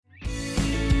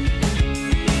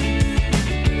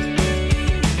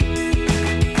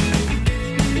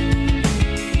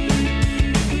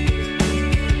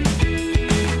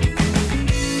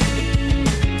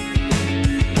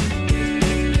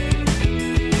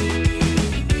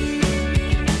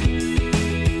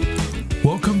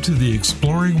Welcome to the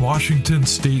Exploring Washington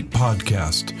State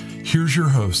podcast. Here's your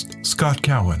host, Scott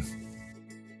Cowan.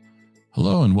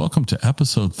 Hello, and welcome to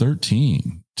episode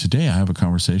 13. Today, I have a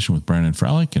conversation with Brandon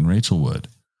Fralic and Rachel Wood.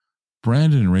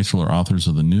 Brandon and Rachel are authors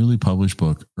of the newly published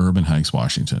book, Urban Hikes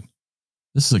Washington.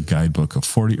 This is a guidebook of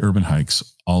 40 urban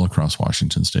hikes all across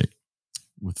Washington State,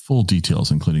 with full details,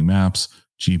 including maps,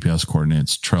 GPS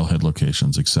coordinates, trailhead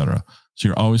locations, etc. So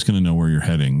you're always going to know where you're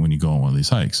heading when you go on one of these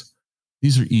hikes.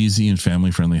 These are easy and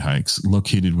family-friendly hikes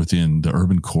located within the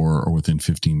urban core or within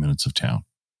 15 minutes of town.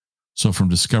 So from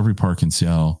Discovery Park in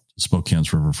Seattle to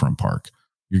Spokane's Riverfront Park,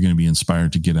 you're going to be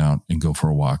inspired to get out and go for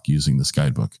a walk using this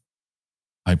guidebook.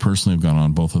 I personally have gone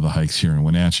on both of the hikes here in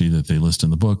Wenatchee that they list in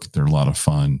the book. They're a lot of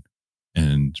fun.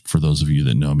 And for those of you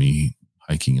that know me,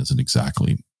 hiking isn't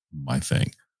exactly my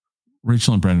thing.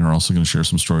 Rachel and Brandon are also going to share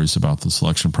some stories about the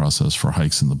selection process for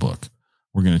hikes in the book.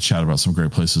 We're going to chat about some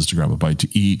great places to grab a bite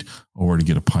to eat or to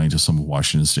get a pint of some of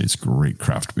Washington State's great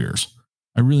craft beers.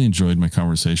 I really enjoyed my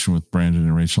conversation with Brandon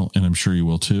and Rachel, and I'm sure you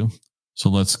will too. So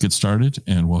let's get started,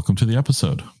 and welcome to the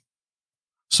episode.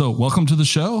 So welcome to the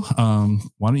show.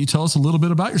 Why don't you tell us a little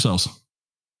bit about yourselves?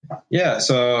 Yeah,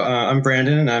 so I'm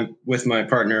Brandon, and I'm with my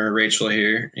partner Rachel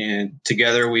here, and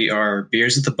together we are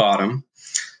Beers at the Bottom,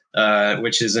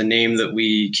 which is a name that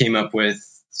we came up with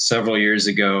several years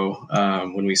ago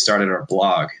when we started our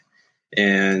blog.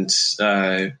 And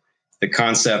the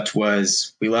concept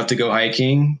was we love to go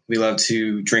hiking. We love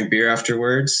to drink beer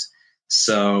afterwards.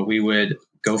 So we would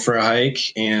go for a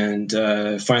hike and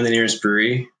find the nearest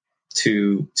brewery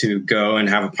to go and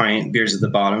have a pint, Beers at the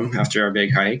Bottom, after our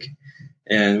big hike.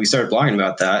 And we started blogging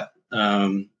about that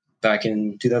back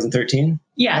in 2013.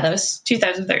 Yeah, that was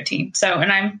 2013. So,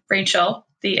 and I'm Rachel,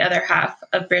 the other half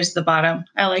of Beers at the Bottom.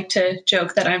 I like to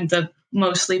joke that I'm the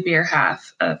mostly beer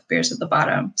half of Beers at the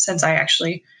Bottom, since I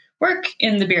actually work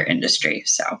in the beer industry.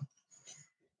 So,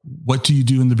 what do you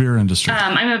do in the beer industry?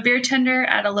 I'm a beer tender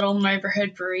at a little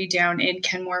neighborhood brewery down in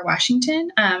Kenmore,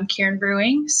 Washington, Cairn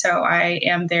Brewing. So I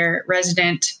am their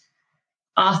resident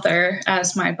author,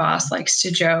 as my boss likes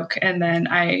to joke. And then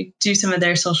I do some of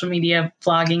their social media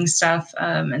vlogging stuff,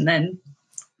 and then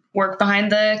work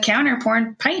behind the counter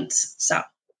pouring pints.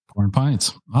 Pouring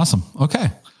pints. Awesome. Okay.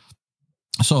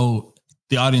 So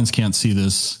the audience can't see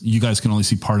this. You guys can only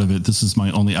see part of it. This is my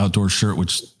only outdoor shirt,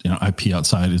 which, I pee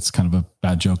outside. It's kind of a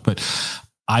bad joke, but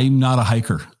I'm not a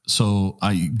hiker. So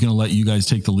I'm going to let you guys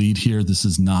take the lead here. This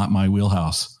is not my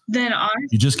wheelhouse. Then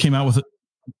you just came out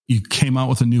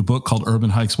with a new book called Urban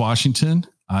Hikes Washington.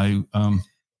 I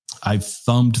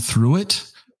thumbed through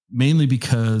it mainly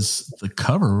because the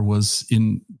cover was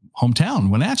in hometown,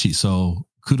 Wenatchee. So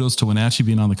kudos to Wenatchee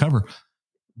being on the cover.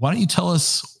 Why don't you tell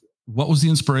us what was the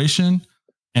inspiration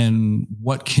and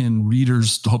what can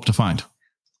readers hope to find?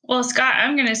 Well, Scott,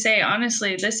 I'm going to say,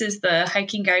 honestly, this is the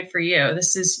hiking guide for you.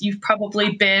 You've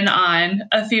probably been on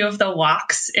a few of the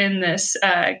walks in this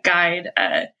guide.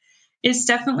 It's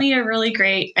definitely a really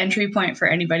great entry point for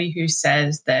anybody who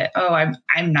says that, oh,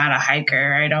 I'm not a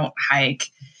hiker. I don't hike.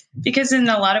 Because in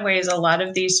a lot of ways, a lot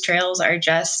of these trails are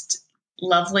just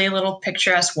lovely little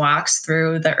picturesque walks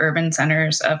through the urban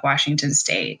centers of Washington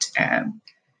State.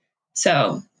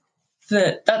 So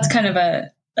that's kind of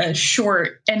a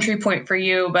short entry point for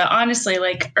you. But honestly,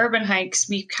 like urban hikes,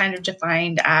 we kind of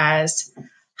defined as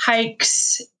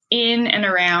hikes in and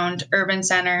around urban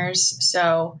centers.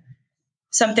 So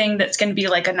something that's going to be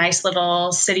like a nice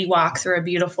little city walk through a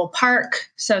beautiful park.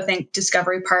 So think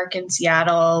Discovery Park in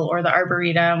Seattle or the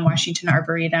Arboretum, Washington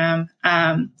Arboretum.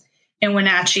 In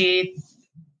Wenatchee,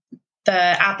 the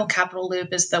Apple Capitol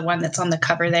Loop is the one that's on the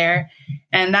cover there.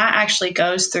 And that actually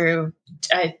goes through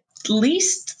at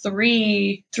least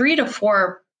three to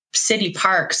four city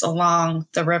parks along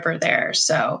the river there.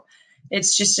 So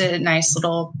it's just a nice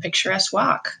little picturesque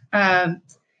walk.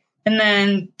 And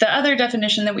then the other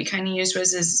definition that we kind of used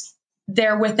is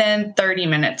they're within 30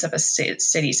 minutes of a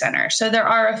city center. So there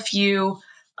are a few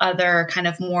other kind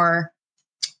of more,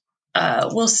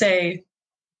 we'll say,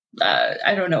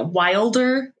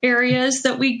 wilder areas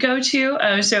that we go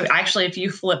to. So actually, if you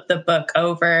flip the book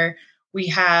over, we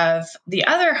have the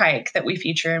other hike that we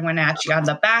feature in Wenatchee on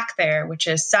the back there, which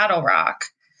is Saddle Rock.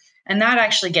 And that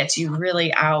actually gets you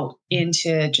really out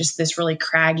into just this really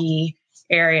craggy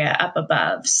area up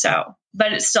above. So,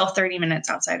 but it's still 30 minutes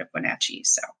outside of Wenatchee.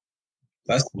 So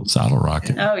that's Saddle Rock.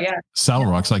 Oh yeah. Saddle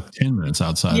Rock's like 10 minutes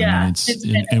outside. Yeah. I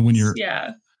mean, and when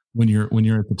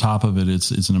you're at the top of it,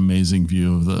 it's an amazing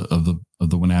view of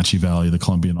the Wenatchee Valley, the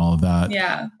Columbia and all of that.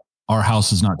 Yeah. Our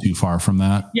house is not too far from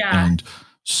that. Yeah. And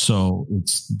so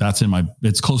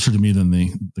it's closer to me than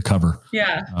the cover.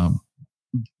 Yeah.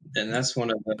 And that's one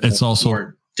of the it's also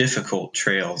more difficult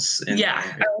trails.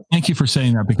 Thank you for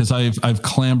saying that, because I've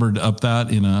clambered up that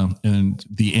and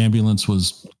the ambulance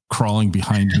was crawling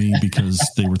behind me because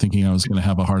they were thinking I was going to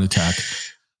have a heart attack.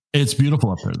 It's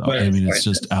beautiful up there, though. But it's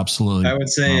just absolutely. I would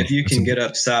say if you can get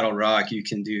up Saddle Rock, you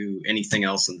can do anything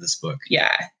else in this book.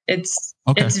 Yeah, it's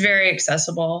very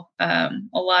accessible. A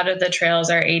lot of the trails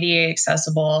are ADA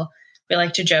accessible. We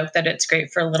like to joke that it's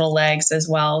great for little legs as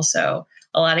well. So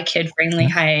a lot of kid-friendly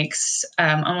hikes.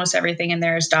 Almost everything in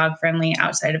there is dog-friendly,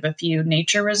 outside of a few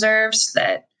nature reserves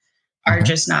that are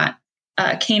just not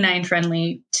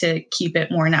canine-friendly, to keep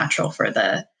it more natural for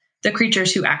the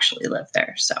creatures who actually live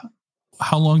there. So.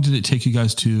 How long did it take you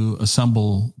guys to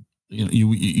assemble?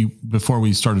 You before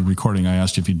we started recording, I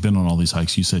asked you if you'd been on all these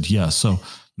hikes. You said yes. So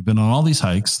you've been on all these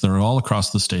hikes. They're all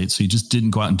across the state. So you just didn't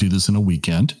go out and do this in a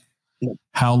weekend. No.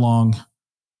 How long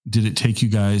did it take you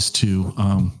guys to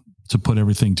put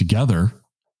everything together,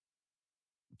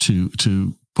 to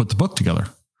put the book together?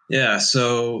 Yeah.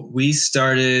 So we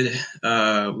started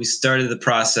the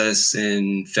process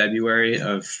in February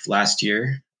of last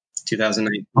year,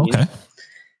 2019. Okay.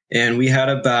 And we had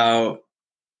about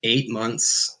 8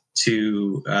 months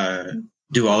to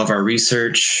do all of our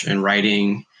research and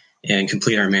writing and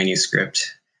complete our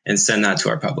manuscript and send that to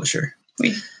our publisher.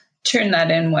 We turned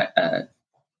that in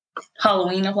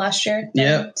Halloween of last year.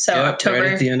 Yeah. So October,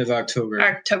 right at the end of October.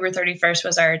 October 31st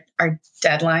was our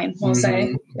deadline, we'll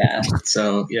say. Yeah.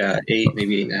 So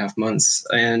 8.5 months.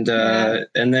 And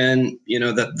then,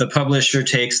 the publisher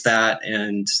takes that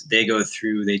and they go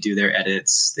through, they do their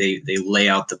edits, they lay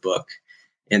out the book.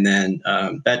 And then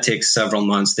that takes several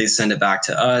months. They send it back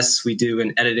to us. We do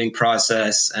an editing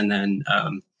process. And then,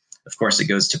 of course, it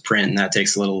goes to print, and that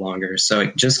takes a little longer. So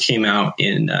it just came out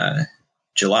in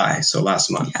July, so last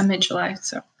month. Yeah, mid-July.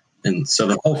 So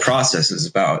the whole process is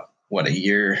about a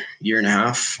year and a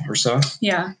half or so.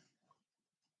 Yeah.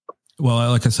 Well,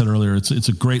 like I said earlier, it's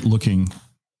a great looking.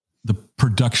 The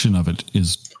production of it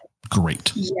is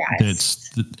great.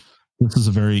 Yes. This is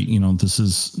a very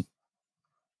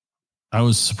I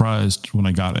was surprised when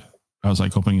I got it. I was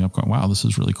like opening it up, going, "Wow, this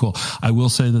is really cool." I will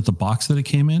say that the box that it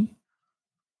came in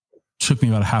took me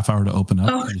about a half hour to open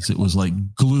up because it was like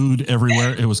glued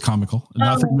everywhere. It was comical.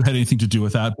 Not that you had anything to do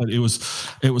with that, but it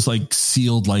was like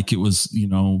sealed, like it was,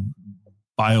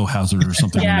 biohazard or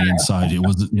something on the inside. It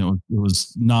was, it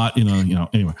was not,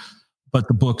 anyway, but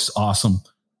the book's awesome.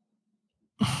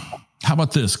 How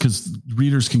about this? Because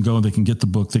readers can go and they can get the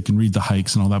book, they can read the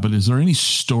hikes and all that, but is there any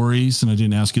stories? And I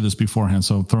didn't ask you this beforehand,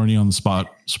 so I'm throwing you on the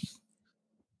spot.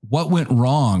 What went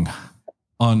wrong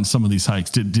on some of these hikes?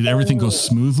 Did everything go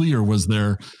smoothly, or is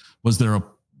there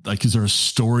a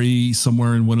story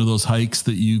somewhere in one of those hikes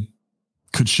that you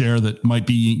could share that might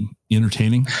be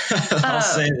entertaining? I'll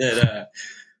say that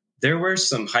there were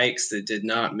some hikes that did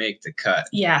not make the cut.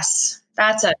 Yes,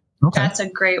 that's a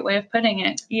great way of putting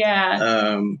it.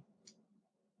 Yeah.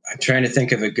 I'm trying to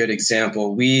think of a good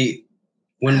example.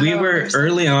 When we were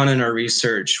early on in our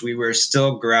research, we were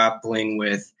still grappling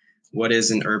with what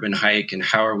is an urban hike and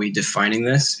how are we defining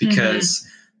this? Because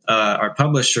our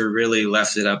publisher really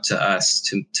left it up to us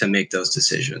to make those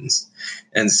decisions.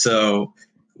 And so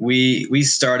we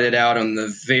started out on the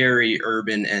very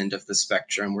urban end of the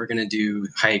spectrum. We're going to do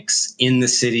hikes in the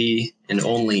city and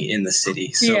only in the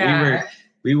city. So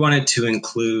we wanted to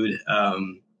include,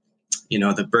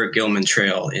 the Burt Gilman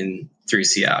Trail through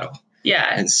Seattle. Yeah.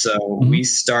 And so we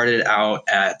started out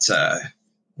at,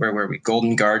 where were we?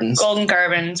 Golden Gardens. Golden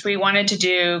Gardens. We wanted to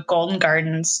do Golden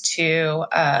Gardens to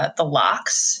the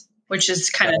Locks, which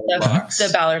is kind of the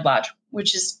Ballard Lodge,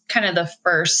 which is kind of the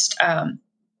first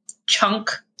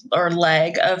chunk or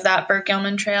leg of that Burt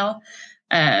Gilman Trail.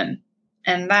 And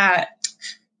that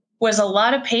was a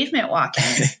lot of pavement walking.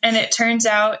 And it turns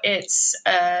out it's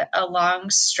a long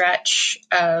stretch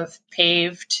of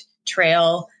paved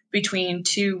trail between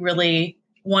two really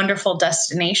wonderful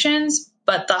destinations.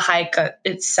 But the hike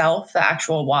itself, the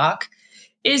actual walk,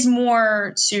 is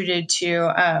more suited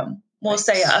to, we'll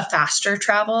say, a faster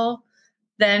travel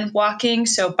than walking.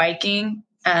 So biking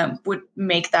would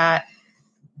make that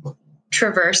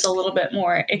traverse a little bit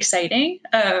more exciting.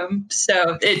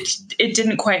 So it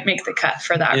didn't quite make the cut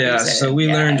for that reason. Yeah, so we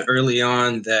learned early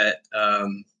on that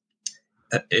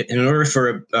in order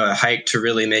for a hike to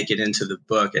really make it into the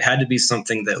book, it had to be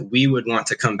something that we would want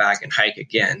to come back and hike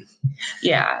again.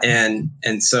 Yeah.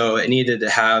 And so it needed to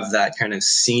have that kind of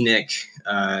scenic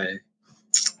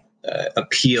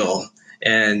appeal.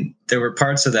 And there were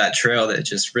parts of that trail that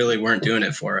just really weren't doing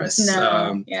it for us.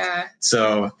 No.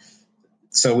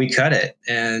 So we cut it.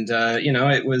 And,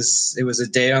 it was a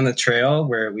day on the trail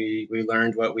where we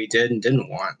learned what we did and didn't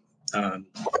want.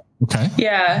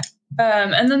 Yeah.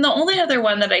 And then the only other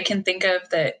one that I can think of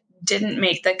that didn't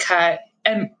make the cut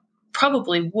and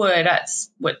probably would at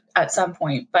some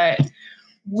point, but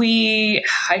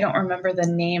I don't remember the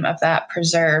name of that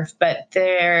preserve, but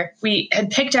we had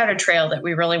picked out a trail that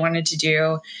we really wanted to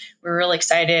do. We were really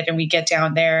excited, and we get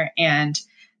down there, and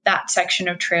that section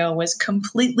of trail was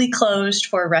completely closed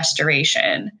for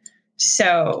restoration.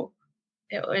 So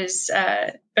it was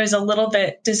a little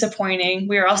bit disappointing.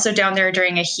 We were also down there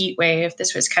during a heat wave.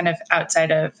 This was kind of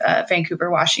outside of Vancouver,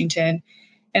 Washington,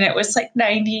 and it was like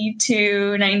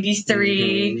 92,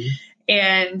 93, mm-hmm.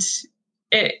 and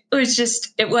it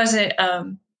wasn't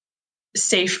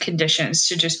safe conditions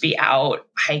to just be out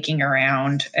hiking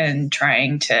around and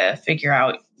trying to figure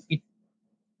out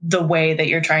the way that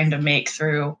you're trying to make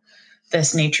through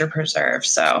this nature preserve.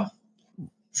 So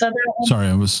that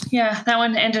one, that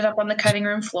one ended up on the cutting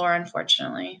room floor,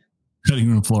 unfortunately. Cutting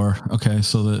room floor. Okay.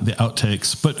 So the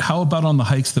outtakes, but how about on the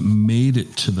hikes that made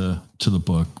it to the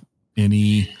book?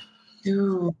 Anything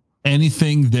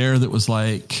there that was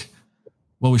like,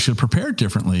 well, we should have prepared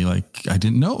differently. Like, I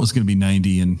didn't know it was going to be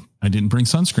 90 and I didn't bring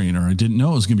sunscreen, or I didn't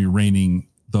know it was going to be raining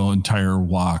the entire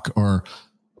walk. Or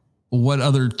what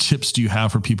other tips do you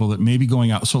have for people that may be going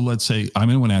out? So let's say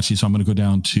I'm in Wenatchee, so I'm going to go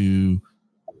down to,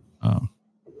 I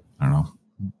don't know,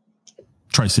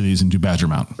 Tri-Cities and do Badger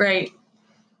Mountain. Right.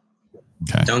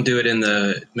 Okay. Don't do it in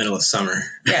the middle of summer.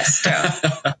 Yes.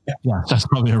 Yeah, that's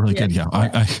probably a really good. Yeah.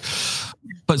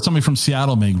 But somebody from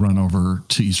Seattle may run over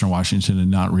to Eastern Washington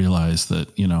and not realize that,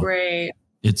 right.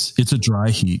 It's a dry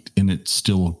heat, and it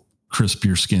still crisp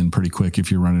your skin pretty quick.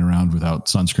 If you're running around without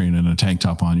sunscreen and a tank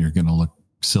top on, you're going to look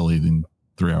silly in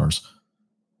 3 hours.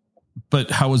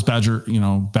 But how was Badger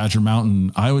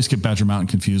Mountain? I always get Badger Mountain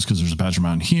confused because there's a Badger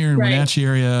Mountain here in Wenatchee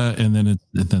area. And then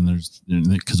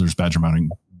there's Badger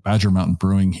Mountain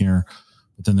Brewing here,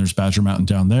 but then there's Badger Mountain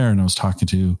down there. And I was talking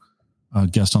to a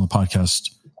guest on the podcast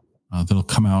that'll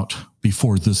come out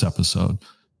before this episode,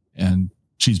 and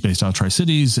she's based out of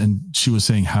Tri-Cities, and she was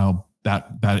saying how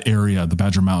that area, the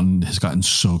Badger Mountain, has gotten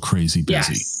so crazy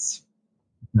busy. Yes.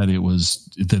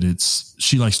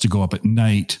 She likes to go up at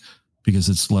night because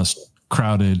it's less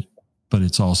crowded, but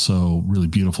it's also really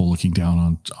beautiful looking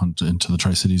down into the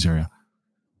Tri-Cities area.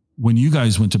 When you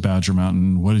guys went to Badger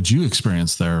Mountain, what did you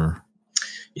experience there?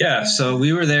 Yeah, so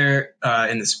we were there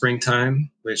in the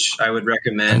springtime, which I would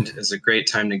recommend is a great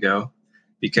time to go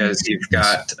because you've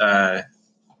got the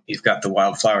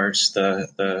wildflowers,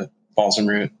 the balsam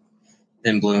root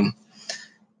in bloom,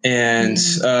 and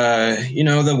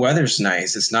the weather's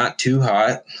nice. It's not too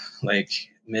hot. Like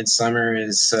midsummer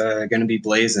is going to be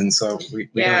blazing, so we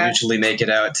don't usually make it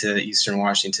out to Eastern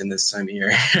Washington this time of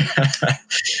year.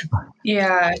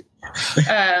 Yeah.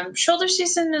 Shoulder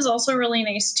season is also really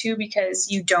nice too because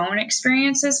you don't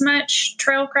experience as much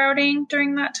trail crowding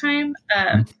during that time.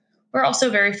 We're also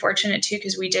very fortunate too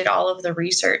because we did all of the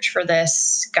research for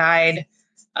this guide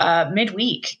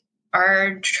midweek.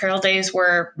 Our trail days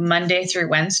were Monday through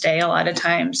Wednesday a lot of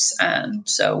times.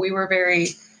 So we were very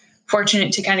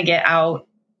fortunate to kind of get out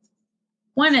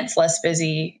when it's less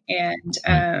busy,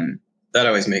 and that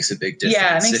always makes a big difference.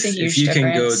 Yeah, it makes a huge difference. If you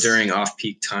can go during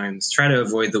off-peak times, try to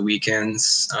avoid the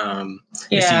weekends.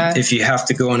 If you have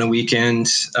to go on a weekend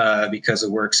because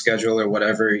of work schedule or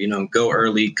whatever, go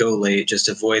early, go late. Just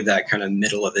avoid that kind of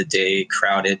middle of the day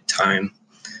crowded time.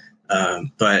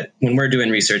 But when we're doing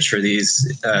research for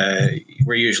these,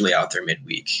 we're usually out there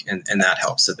midweek, and that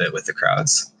helps a bit with the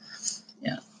crowds.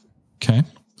 Yeah. Okay.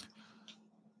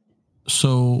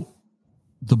 So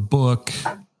the book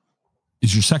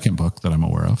is your second book that I'm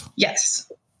aware of.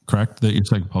 Yes. Correct? That your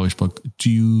second published book.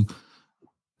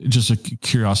 Just a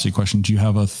curiosity question, do you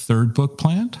have a third book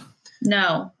planned?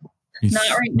 No. Not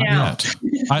right now.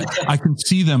 I can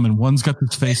see them, and one's got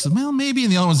this face of, well, maybe,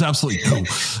 and the other one's absolutely no.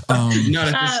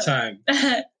 Not at this time.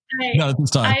 Not at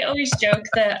this time. I always joke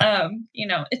that,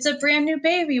 it's a brand new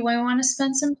baby. We want to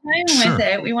spend some time with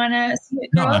it. We want to see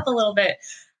it grow up a little bit.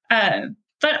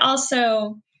 But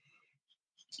also,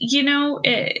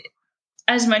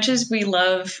 as much as we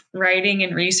love writing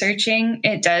and researching,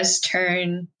 it does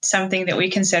turn something that we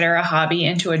consider a hobby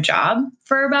into a job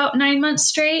for about 9 months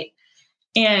straight.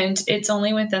 And it's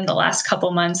only within the last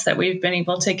couple months that we've been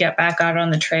able to get back out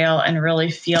on the trail and really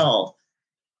feel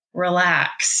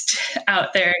relaxed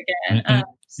out there again.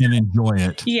 And enjoy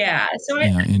it. Yeah. So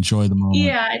enjoy the moment.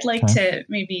 Yeah. I'd like to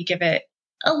maybe give it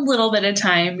a little bit of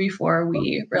time before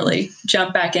we really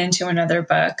jump back into another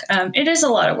book. It is a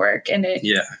lot of work, and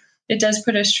it does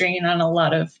put a strain on a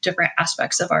lot of different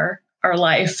aspects of our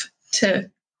life to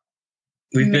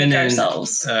We've been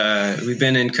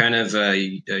in kind of a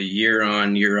year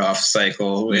on, year off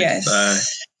cycle with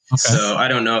So I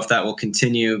don't know if that will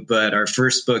continue, but our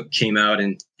first book came out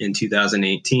in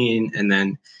 2018. And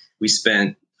then we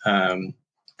spent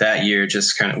that year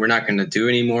just we're not going to do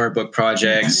any more book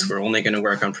projects. We're only going to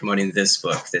work on promoting this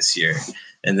book this year.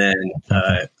 And then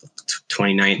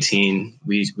 2019,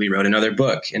 we wrote another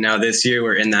book. And now this year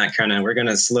we're in that we're going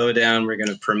to slow down. We're going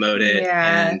to promote it.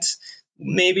 Yeah. And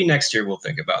maybe next year we'll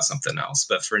think about something else.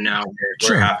 But for now,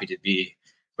 we're happy to be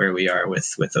where we are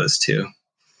with those two.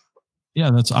 Yeah,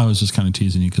 I was just kind of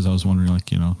teasing you because I was wondering,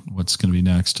 what's going to be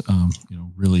next?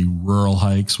 Really rural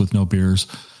hikes with no beers,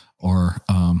 or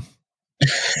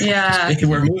yeah,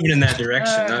 we're moving in that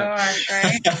direction.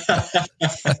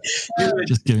 Right?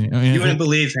 Just kidding. You wouldn't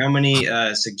believe how many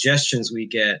suggestions we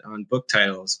get on book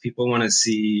titles. People want to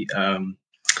see,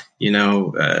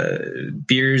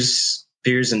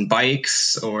 beers and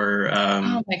bikes, or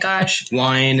oh my gosh,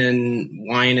 wine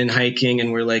and hiking,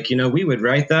 and we're like, we would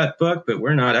write that book, but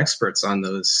we're not experts on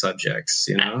those subjects.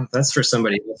 That's for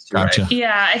somebody else to write.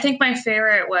 Yeah, I think my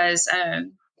favorite was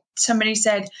somebody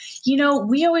said,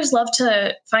 we always love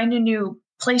to find a new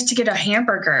place to get a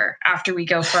hamburger after we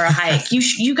go for a hike.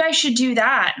 You guys should do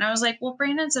that. And I was like, well,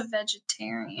 Brandon's a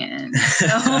vegetarian. So.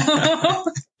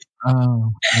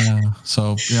 Oh, yeah.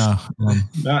 So, yeah.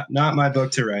 Not my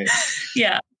book to write.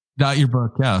 Yeah. Not your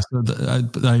book. Yeah. So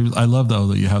I love, though,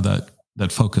 that you have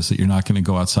that focus, that you're not going to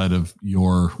go outside of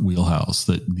your wheelhouse,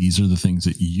 that these are the things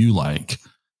that you like.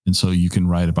 And so you can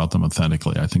write about them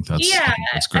authentically. I think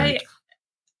that's great.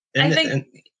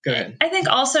 Go ahead. I think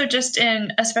also just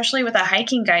especially with a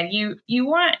hiking guide, you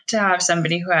want to have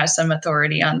somebody who has some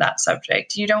authority on that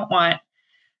subject. You don't want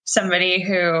somebody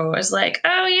who is like,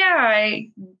 oh yeah,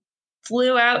 I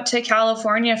flew out to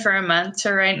California for a month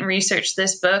to write and research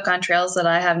this book on trails that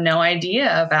I have no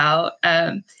idea about.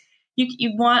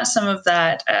 You want some of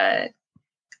that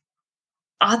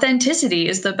authenticity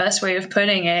is the best way of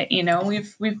putting it.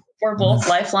 We're both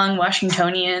lifelong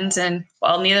Washingtonians, and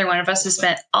while neither one of us has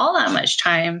spent all that much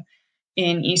time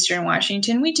in Eastern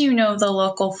Washington, we do know the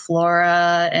local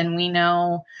flora, and we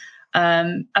know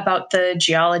about the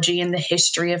geology and the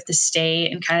history of the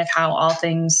state, and kind of how all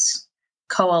things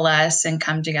coalesce and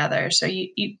come together. So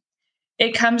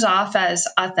it comes off as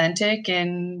authentic,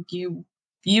 and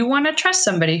you want to trust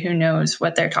somebody who knows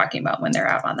what they're talking about when they're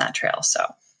out on that trail. So.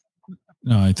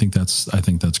 No, I think that's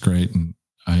great. And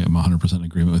I am 100% in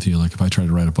agreement with you. Like, if I tried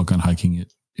to write a book on hiking,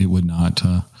 it would not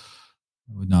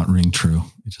ring true.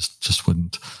 It just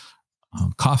wouldn't.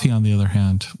 Coffee, on the other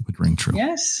hand, would ring true.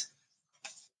 Yes.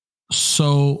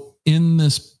 So in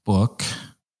this book,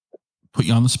 put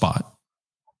you on the spot.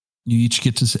 You each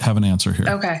get to have an answer here.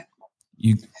 Okay.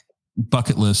 You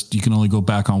bucket list. You can only go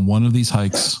back on one of these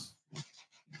hikes.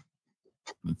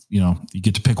 You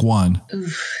get to pick one.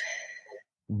 Oof.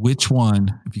 Which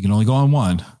one, if you can only go on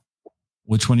one,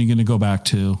 which one are you going to go back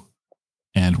to,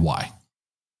 and why?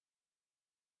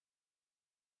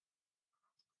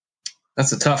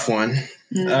 That's a tough one.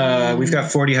 We've got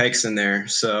 40 hikes in there,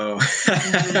 so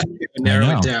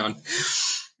narrow it down.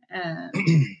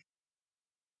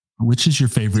 Which is your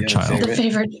favorite child? The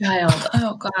favorite child.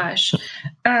 Oh gosh,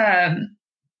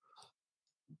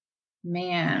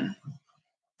 man,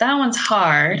 that one's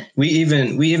hard. We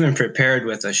even prepared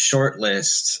with a short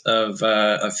list of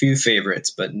a few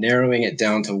favorites, but narrowing it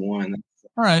down to one.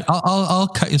 All right, I'll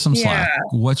cut you some slack.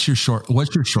 What's your short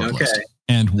list,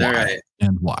 and why? Right.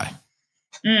 And why?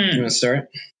 Do you want to start?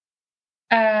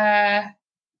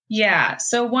 Yeah.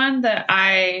 So one that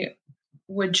I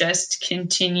would just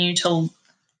continue to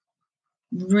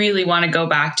really want to go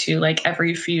back to, like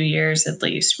every few years at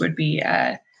least, would be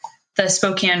the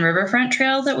Spokane Riverfront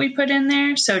Trail that we put in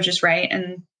there. So just right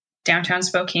in downtown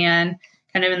Spokane,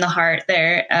 kind of in the heart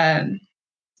there.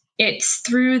 It's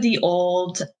through the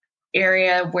old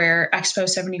area where Expo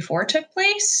 74 took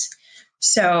place.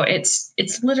 So it's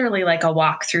literally like a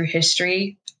walk through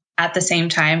history at the same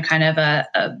time, kind of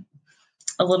a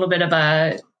little bit of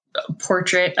a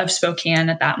portrait of Spokane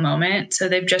at that moment. So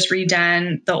they've just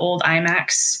redone the old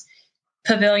IMAX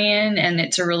pavilion, and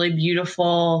it's a really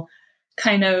beautiful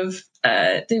kind of,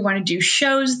 they want to do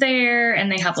shows there,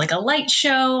 and they have like a light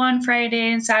show on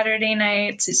Friday and Saturday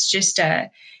nights. It's just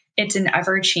it's an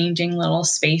ever-changing little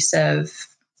space of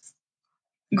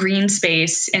green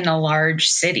space in a large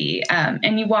city.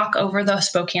 And you walk over the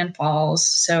Spokane Falls.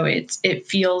 So it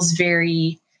feels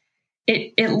very,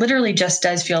 it literally just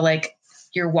does feel like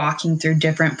you're walking through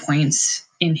different points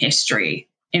in history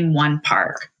in one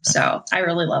park. So I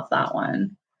really love that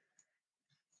one.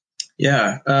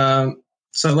 Yeah.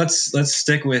 So let's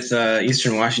stick with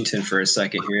Eastern Washington for a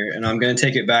second here. And I'm going to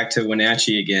take it back to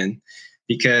Wenatchee again,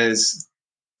 because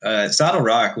Saddle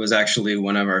Rock was actually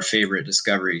one of our favorite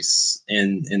discoveries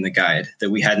in the guide that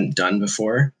we hadn't done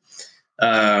before.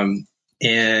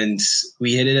 And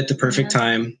we hit it at the perfect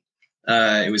time.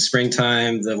 It was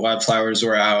springtime. The wildflowers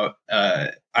were out.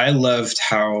 I loved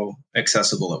how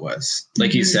accessible it was.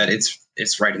 Like you said,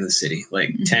 it's right in the city,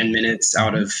 like 10 minutes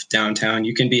out of downtown.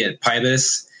 You can be at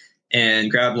Pybus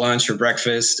and grab lunch or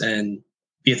breakfast and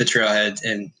be at the trailhead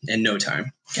in no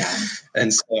time. Yeah.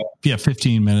 And so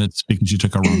 15 minutes because you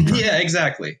took a road trip. Yeah,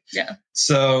 exactly. Yeah.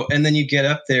 So, and then you get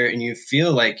up there and you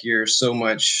feel like you're so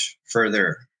much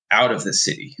further out of the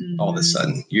city. All of a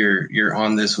sudden you're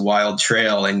on this wild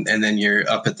trail and then you're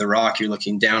up at the rock, you're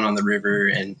looking down on the river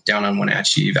and down on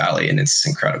Wenatchee Valley, and it's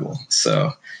incredible.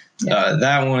 So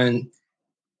that one,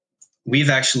 we've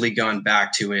actually gone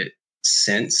back to it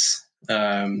since.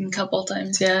 A couple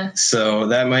times. Yeah. So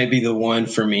that might be the one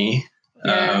for me.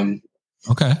 Yeah.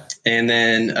 Okay. And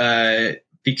then,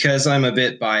 because I'm a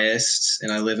bit biased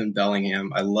and I live in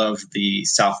Bellingham, I love the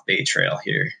South Bay Trail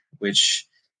here, which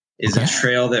is a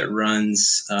trail that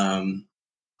runs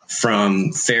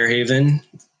from Fairhaven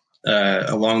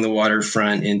along the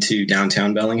waterfront into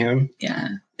downtown Bellingham. Yeah.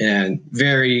 And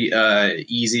very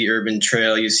easy urban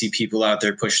trail. You see people out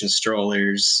there pushing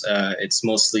strollers. It's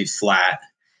mostly flat.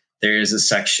 There is a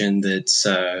section that's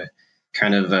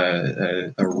kind of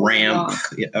a ramp.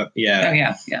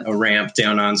 A ramp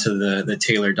down onto the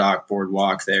Taylor Dock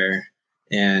boardwalk there.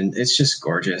 And it's just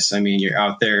gorgeous. I mean, you're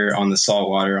out there on the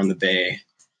saltwater on the bay.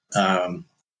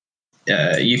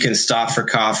 You can stop for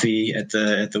coffee at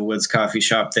the Woods Coffee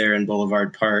Shop there in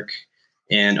Boulevard Park.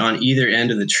 And on either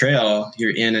end of the trail,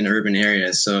 you're in an urban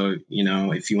area. So, you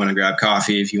know, if you want to grab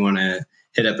coffee, if you want to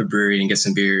hit up a brewery and get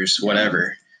some beers,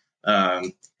 whatever,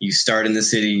 you start in the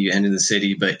city, you end in the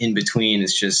city, but in between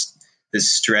is just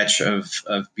this stretch of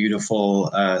beautiful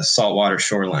saltwater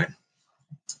shoreline.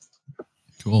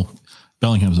 Cool.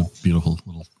 Bellingham's a beautiful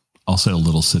little, I'll say a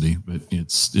little city, but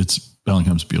it's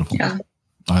Bellingham's beautiful. Yeah.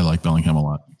 I like Bellingham a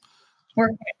lot.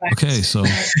 Okay. So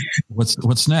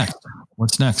what's next?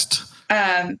 What's next?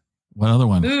 What other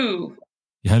one? Ooh.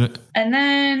 You had it. And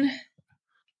then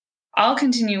I'll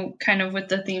continue kind of with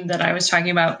the theme that I was talking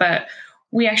about, but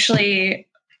we actually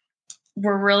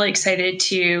were really excited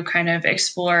to kind of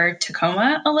explore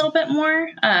Tacoma a little bit more.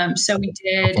 So we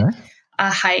did a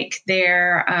hike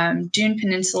there, Dune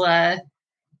Peninsula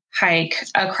hike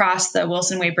across the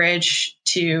Wilson Way Bridge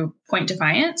to Point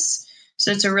Defiance.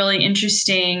 So it's a really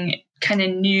interesting kind of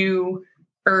new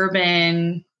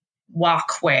urban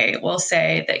walkway, we'll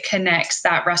say, that connects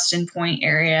that Ruston Point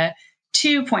area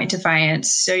to Point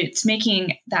Defiance. So it's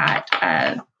making that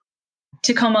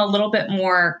Tacoma a little bit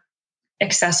more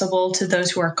accessible to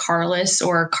those who are carless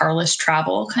or carless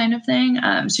travel kind of thing.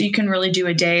 So you can really do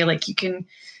a day, like you can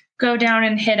go down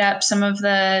and hit up some of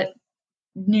the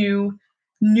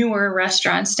newer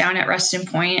restaurants down at Ruston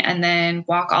Point and then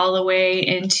walk all the way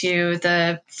into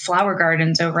the flower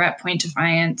gardens over at Point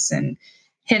Defiance and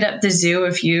hit up the zoo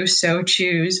if you so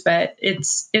choose. But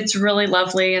it's really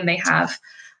lovely. And they have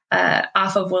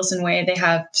off of Wilson Way, they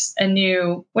have a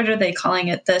new, what are they calling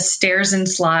it? The stairs and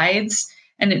slides.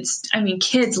 And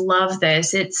kids love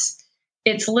this.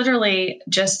 It's literally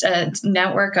just a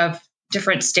network of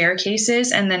different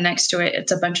staircases. And then next to it,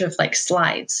 it's a bunch of like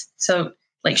slides. So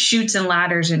like chutes and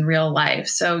ladders in real life.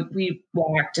 So we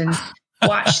walked and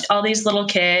watched all these little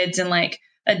kids and like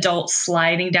adults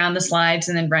sliding down the slides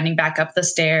and then running back up the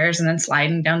stairs and then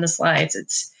sliding down the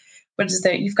slides. What is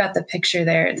there? You've got the picture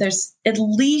there. There's at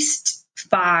least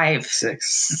 5 or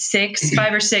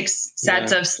 6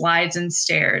 sets of slides and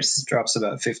stairs. It drops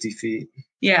about 50 feet.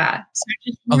 Yeah. So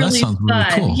it's really that sounds really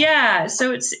fun. cool. Yeah.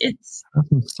 So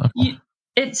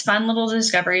it's fun little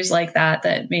discoveries like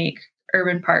that make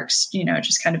urban parks,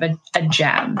 just kind of a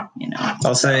gem,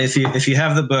 I'll say if you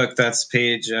have the book, that's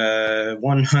page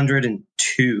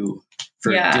 102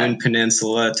 for Dune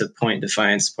Peninsula to Point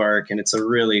Defiance Park. And it's a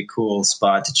really cool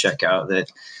spot to check out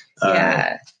that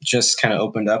just kind of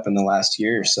opened up in the last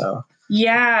year or so.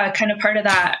 Yeah, kind of part of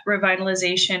that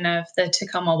revitalization of the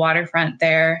Tacoma waterfront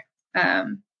there.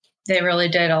 They really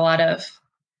did a lot of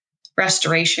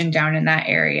restoration down in that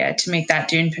area to make that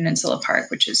Dune Peninsula Park,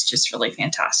 which is just really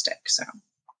fantastic. So,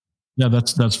 yeah,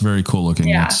 that's very cool looking.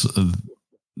 Yeah. I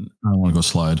want to go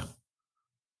slide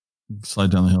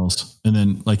down the hills, and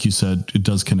then, like you said, it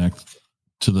does connect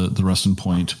to the Ruston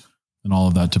Point and all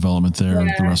of that development there.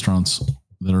 The restaurants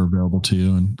that are available to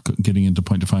you, and getting into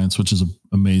Point Defiance, which is an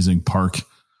amazing park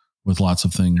with lots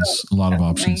of things, a lot of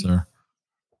options there.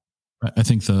 I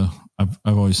think I've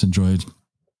always enjoyed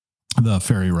the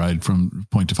ferry ride from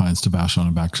Point Defiance to Vashon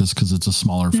and back, just because it's a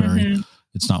smaller ferry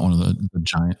It's not one of the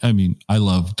giant. I mean, I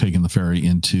love taking the ferry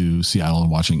into Seattle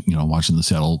and watching the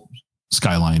Seattle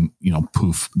skyline,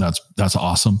 poof. That's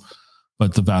awesome.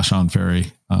 But the Vashon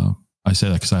ferry, I say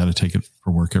that because I had to take it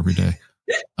for work every day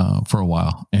for a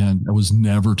while, and it was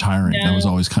never tiring. No. That was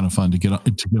always kind of fun to get on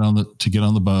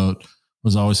the boat. It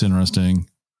was always interesting.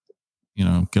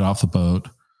 Get off the boat.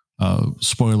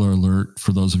 Spoiler alert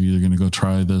for those of you that are going to go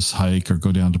try this hike or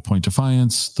go down to Point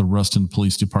Defiance. The Ruston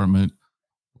Police Department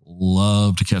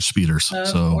love to catch speeders,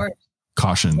 so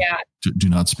caution: do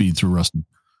not speed through Ruston.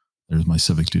 There's my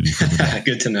civic duty for the day.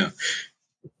 Good to know.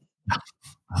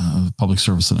 Public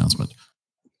service announcement.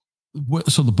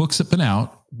 So the books have been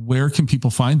out. Where can people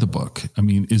find the book? I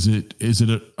mean,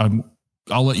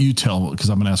 I'll let you tell, because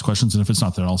I'm going to ask questions, and if it's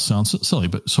not there, I'll sound silly.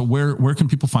 But so where can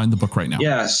people find the book right now?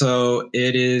 Yeah, so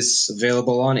it is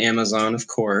available on Amazon, of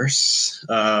course.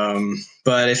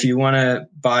 But if you want to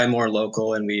buy more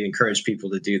local, and we encourage people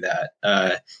to do that,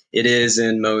 it is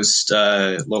in most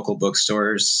local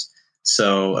bookstores.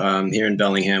 So here in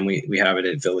Bellingham, we have it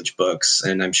at Village Books,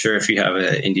 and I'm sure if you have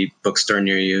an indie bookstore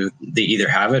near you, they either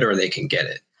have it or they can get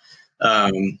it.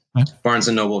 Barnes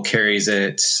and Noble carries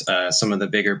it. Some of the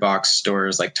bigger box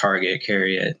stores like Target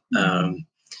carry it, and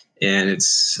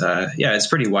it's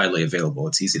pretty widely available.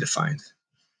 It's easy to find.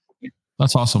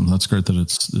 That's awesome. That's great that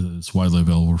it's widely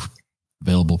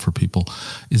available for people.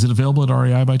 Is it available at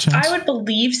REI by chance? I would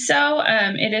believe so.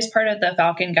 It is part of the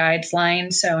Falcon Guides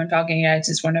line. So, and Falcon Guides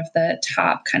is one of the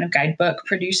top kind of guidebook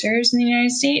producers in the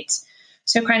United States.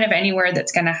 So kind of anywhere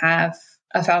that's going to have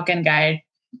a Falcon Guide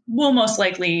will most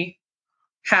likely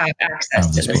have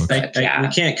access to this book. We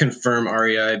can't confirm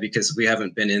REI because we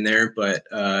haven't been in there, but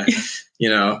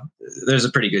there's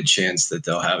a pretty good chance that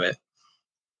they'll have it.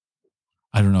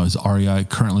 I don't know. Is REI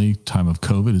currently, time of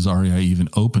COVID, is REI even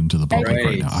open to the public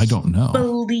right now? I don't know. I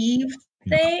believe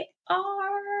they are,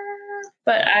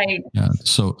 but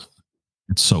so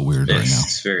it's so weird right now.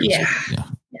 It's very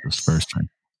It's very strange.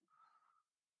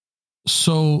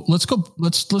 So let's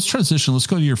transition. Let's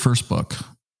go to your first book.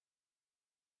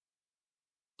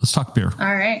 Let's talk beer.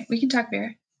 All right. We can talk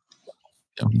beer.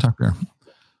 Yeah, we can talk beer.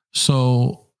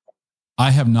 So I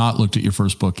have not looked at your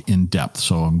first book in depth,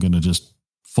 so I'm going to just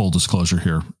full disclosure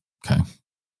here. Okay.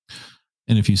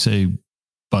 And if you say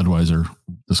Budweiser,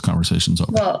 this conversation's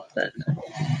over. Well, that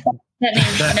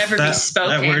means never be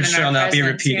spoken. That word shall not be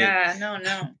repeated. Yeah, no.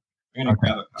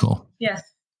 Okay, cool. Yeah.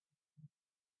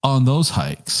 On those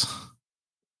hikes,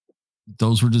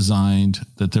 those were designed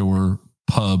that there were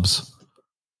pubs,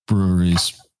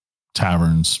 breweries,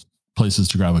 taverns, places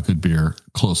to grab a good beer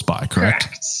close by,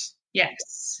 correct?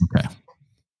 Yes. Okay.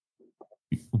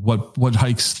 What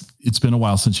hikes? It's been a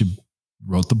while since you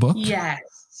wrote the book. Yes.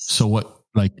 So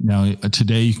now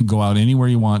today you can go out anywhere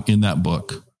you want in that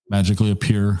book, magically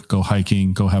appear, go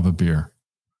hiking, go have a beer.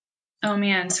 Oh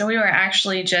man. So we were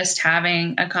actually just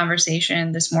having a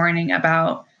conversation this morning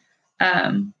about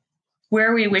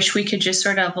where we wish we could just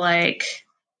sort of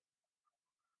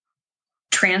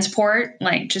transport,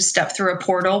 just step through a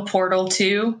portal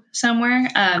to somewhere.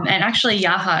 And actually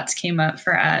Yachats came up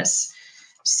for us.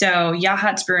 So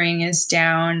Yachats Brewing is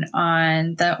down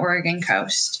on the Oregon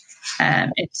coast.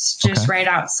 It's just right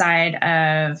outside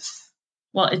of,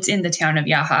 it's in the town of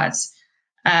Yachats.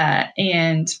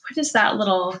 And what is that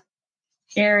little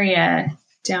area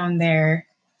down there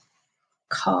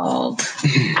called?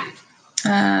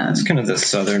 It's kind of the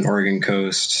southern Oregon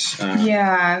coast.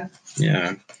 Yeah.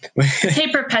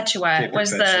 Cape Perpetua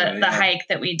was the hike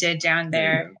that we did down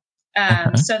there.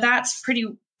 So that's pretty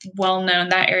well known.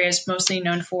 That area is mostly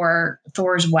known for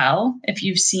Thor's Well. If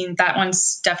you've seen that,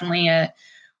 one's definitely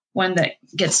one that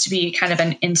gets to be kind of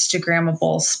an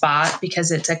Instagrammable spot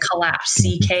because it's a collapsed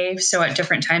sea cave. So at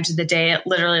different times of the day, it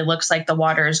literally looks like the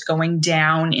water is going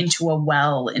down into a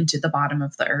well into the bottom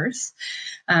of the earth.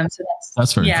 So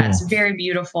that's very cool. It's very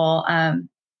beautiful.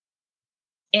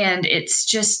 And it's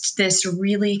just this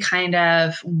really kind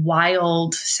of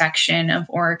wild section of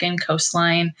Oregon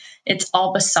coastline. It's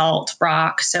all basalt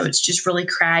rock, so it's just really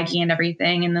craggy and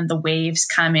everything. And then the waves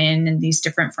come in these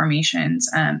different formations.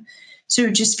 So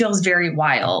it just feels very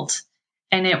wild.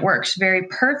 And it works very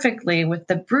perfectly with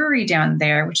the brewery down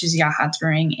there, which is Yachats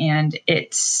Brewing. And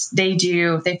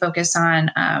they focus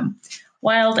on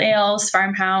wild ales,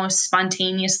 farmhouse,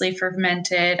 spontaneously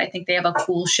fermented. I think they have a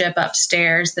cool ship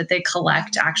upstairs that they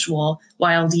collect actual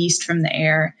wild yeast from the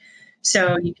air.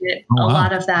 So you get a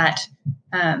lot of that,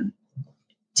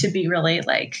 to be really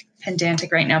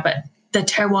pedantic right now, but the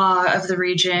terroir of the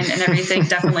region and everything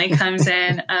definitely comes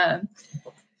in.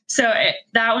 So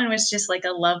that one was just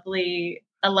a lovely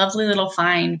a lovely little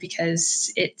find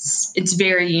because it's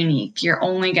very unique. You're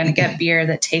only going to get beer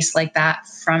that tastes like that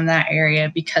from that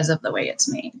area because of the way it's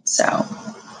made. So,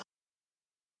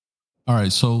 all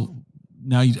right. So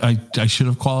now I should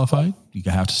have qualified. You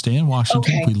have to stay in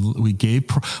Washington. Okay. We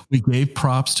gave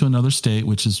props to another state,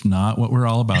 which is not what we're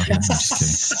all about here. I'm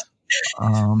just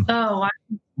kidding.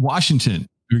 Washington.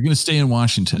 You're going to stay in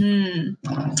Washington.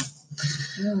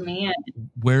 Oh man.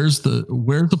 Where's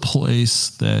the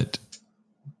place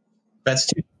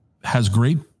has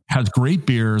great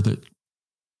beer that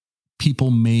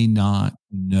people may not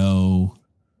know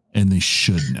and they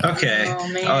should know? Okay. Oh,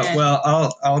 man.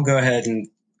 Well, I'll go ahead and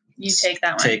you take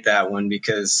that one. Take that one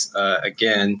because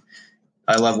again,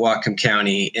 I love Whatcom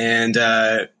County, and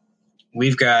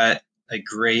we've got a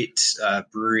great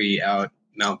brewery out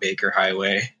Mount Baker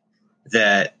Highway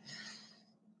that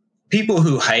people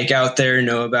who hike out there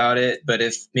know about it. But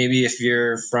if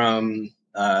you're from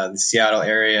the Seattle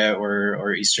area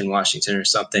or Eastern Washington or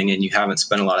something, and you haven't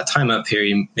spent a lot of time up here,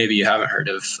 maybe you haven't heard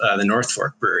of the North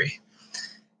Fork Brewery.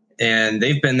 And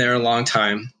they've been there a long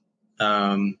time,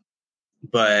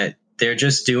 but they're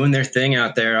just doing their thing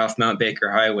out there off Mount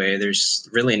Baker Highway. There's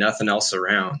really nothing else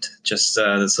around, just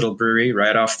this little brewery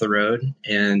right off the road.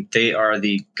 And they are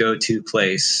the go-to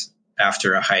place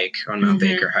after a hike on Mount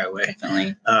Baker Highway.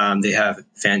 They have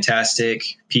fantastic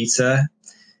pizza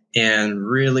and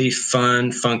really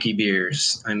fun, funky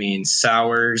beers. I mean,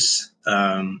 sours,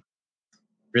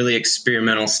 really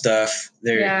experimental stuff.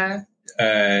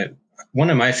 One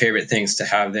of my favorite things to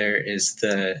have there is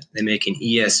they make an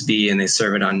ESB and they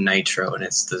serve it on nitro, and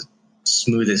it's the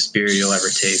smoothest beer you'll ever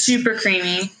taste. Super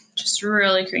creamy, just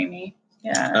really creamy.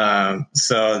 Yeah.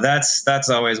 So that's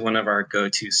always one of our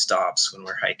go-to stops when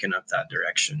we're hiking up that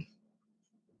direction.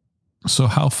 So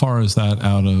how far is that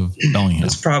out of Bellingham?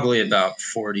 It's probably about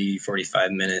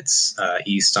 45 minutes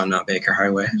east on Mount Baker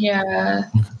Highway. Yeah.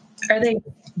 Are they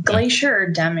Glacier or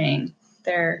Deming?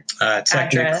 Their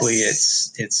technically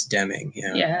address? it's Deming.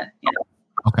 Yeah.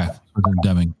 Okay. So they're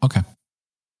Deming. Okay.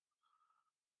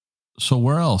 So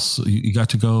where else? You got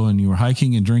to go and you were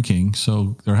hiking and drinking.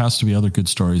 So there has to be other good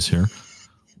stories here.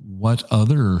 What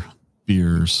other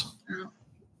beers?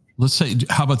 Let's say,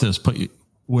 how about this?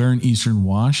 Where in Eastern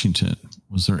Washington?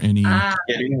 Was there any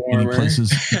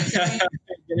places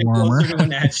warmer? Closer to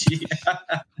Wenatchee.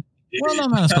 Well,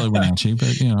 not necessarily Wenatchee,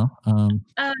 but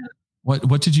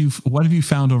what have you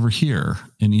found over here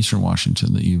in Eastern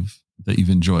Washington that you've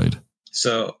enjoyed?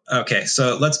 So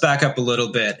let's back up a little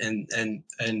bit and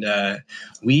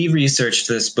we researched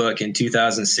this book in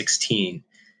 2016.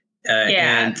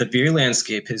 And the beer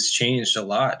landscape has changed a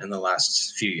lot in the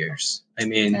last few years. I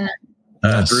mean,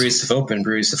 breweries have opened,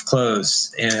 breweries have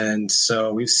closed. And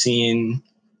so we've seen,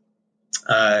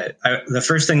 the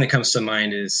first thing that comes to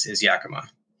mind is Yakima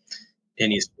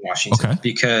in Eastern Washington,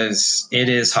 because it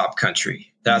is hop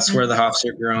country. That's where the hops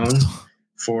are grown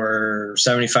for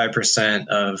 75%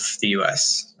 of the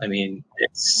US. I mean,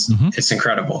 it's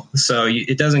incredible. So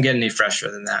it doesn't get any fresher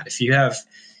than that. If you have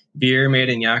beer made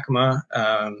in Yakima,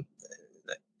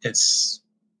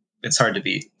 it's hard to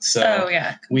beat. So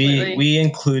we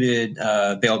included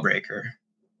Bale Breaker.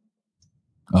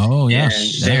 Oh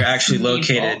yes, and they're actually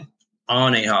located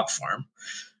on a hop farm,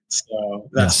 so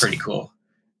that's pretty cool.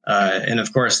 And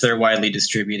of course, they're widely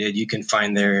distributed. You can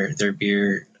find their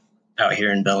beer out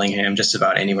here in Bellingham, just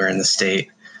about anywhere in the state.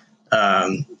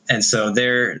 And so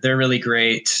they're really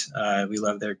great. We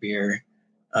love their beer.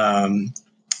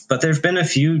 But there have been a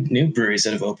few new breweries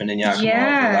that have opened in Yakima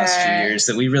over the last few years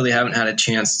that we really haven't had a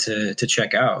chance to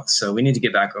check out. So we need to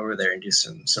get back over there and do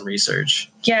some research.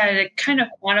 Yeah, to kind of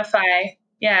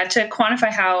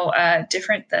quantify how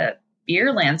different the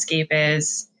beer landscape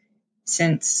is.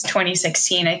 Since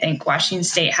 2016, I think Washington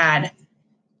State had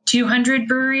 200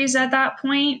 breweries at that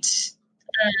point.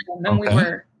 And we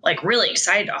were like really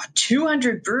excited.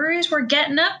 200 breweries, we're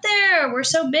getting up there. We're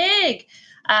so big.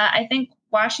 I think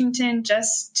Washington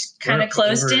just kind of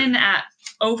closed in at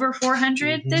over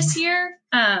 400 this year.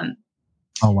 Oh,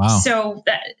 wow. So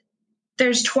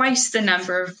there's twice the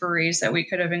number of breweries that we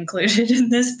could have included in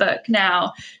this book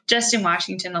now, just in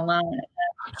Washington alone.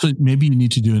 So maybe you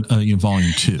need to do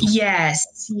volume 2.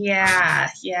 Yes. Yeah.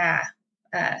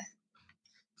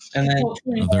 And then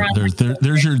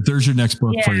there's your next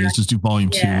book for you. Let's just do volume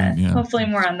 2. Yeah. Hopefully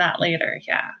more on that later.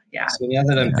 Yeah. So now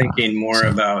that I'm thinking more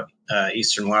about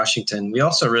Eastern Washington, we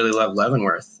also really love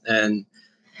Leavenworth, and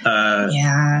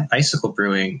Icicle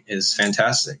Brewing is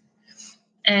fantastic.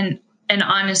 And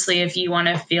honestly, if you want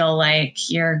to feel like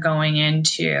you're going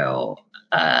into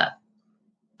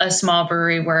a small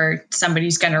brewery where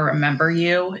somebody's going to remember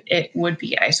you, it would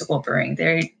be Icicle Brewing.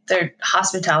 Their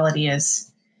hospitality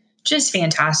is just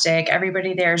fantastic.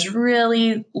 Everybody there is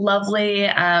really lovely,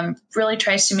 really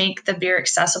tries to make the beer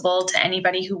accessible to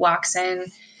anybody who walks in,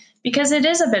 because it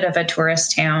is a bit of a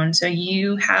tourist town. So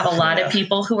you have a lot of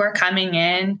people who are coming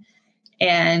in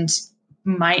and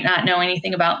might not know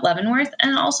anything about Leavenworth,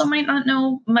 and also might not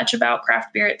know much about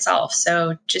craft beer itself.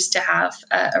 So just to have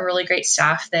a really great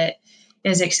staff that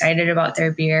is excited about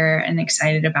their beer and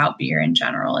excited about beer in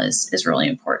general is really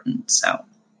important. So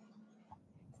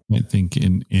I think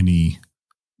in any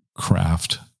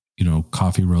craft,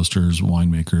 coffee roasters,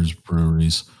 winemakers,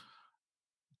 breweries,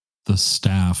 the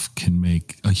staff can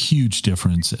make a huge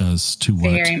difference as to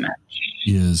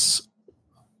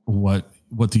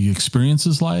what the experience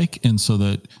is like. And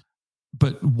so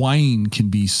but wine can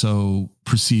be so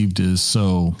perceived as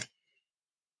so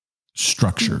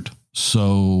structured,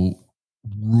 so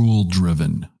rule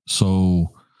driven,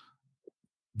 so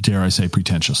dare I say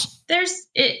pretentious.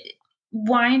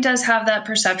 Wine does have that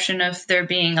perception of there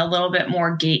being a little bit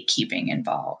more gatekeeping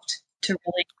involved to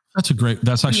really.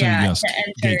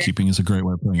 Gatekeeping is a great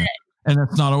way of putting it. And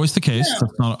that's not always the case.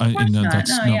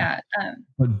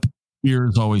 But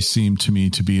beers always seem to me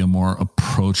to be a more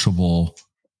approachable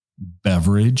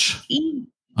beverage.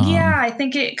 I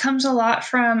think it comes a lot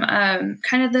from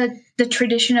kind of the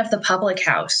tradition of the public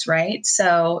house, right?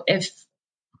 So if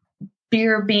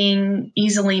beer being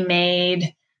easily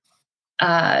made,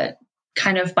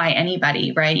 kind of by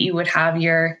anybody, right? You would have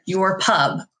your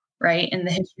pub, right? In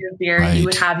the history of beer, right. You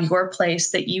would have your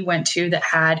place that you went to that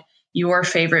had your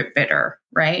favorite bitter,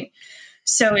 right?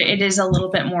 So it is a little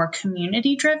bit more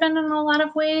community driven in a lot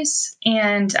of ways.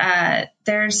 And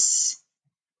there's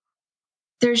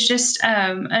just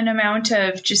an amount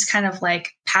of just kind of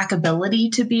like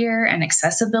packability to beer and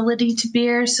accessibility to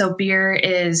beer. So beer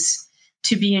is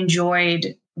to be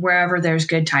enjoyed wherever there's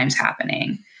good times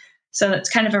happening. So that's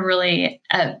kind of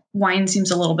wine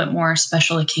seems a little bit more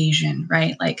special occasion,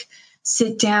 right? Like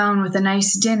sit down with a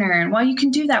nice dinner. And while you can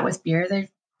do that with beer,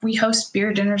 we host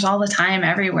beer dinners all the time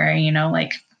everywhere,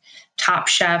 like top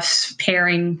chefs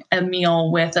pairing a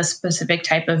meal with a specific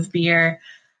type of beer.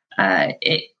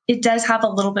 It does have a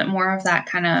little bit more of that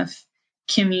kind of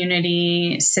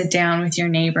community, sit down with your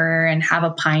neighbor and have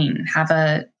a pint and have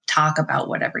a talk about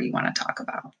whatever you want to talk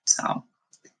about. So.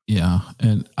 Yeah.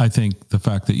 And I think the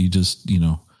fact that you just,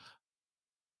 in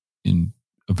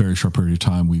a very short period of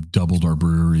time, we've doubled our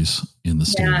breweries in the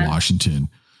state of Washington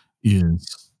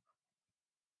is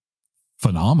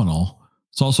phenomenal.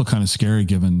 It's also kind of scary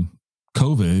given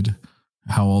COVID,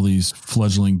 how all these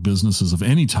fledgling businesses of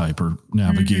any type are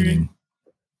navigating. Mm-hmm.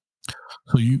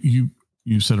 So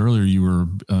you said earlier you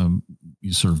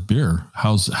serve beer.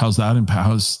 How's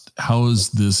that how has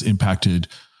this impacted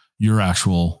your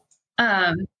actual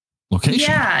location?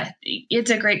 Yeah,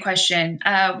 it's a great question.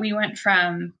 We went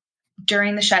from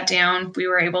during the shutdown, we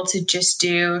were able to just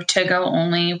do to-go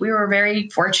only. We were very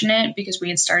fortunate because we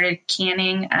had started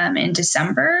canning in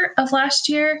December of last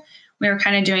year. We were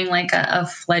kind of doing like a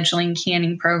fledgling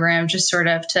canning program, just sort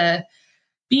of to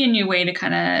be a new way to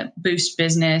kind of boost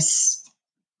business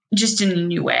just in a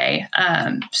new way.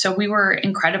 So we were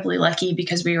incredibly lucky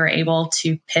because we were able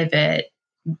to pivot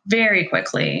very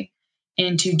quickly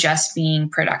into just being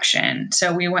production.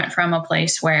 So we went from a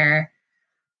place where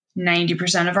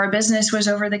 90% of our business was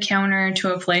over the counter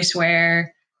to a place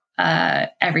where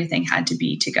everything had to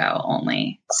be to go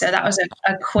only. So that was a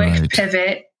quick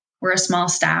pivot. We're a small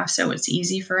staff, so it's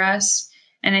easy for us.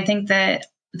 And I think that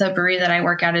the brewery that I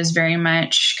work at is very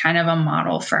much kind of a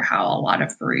model for how a lot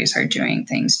of breweries are doing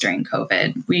things during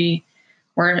COVID. We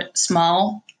were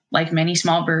small, like many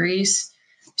small breweries.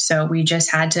 So we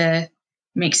just had to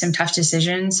make some tough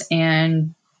decisions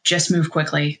and just move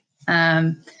quickly.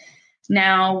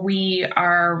 Now we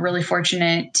are really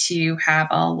fortunate to have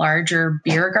a larger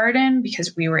beer garden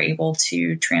because we were able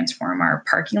to transform our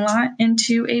parking lot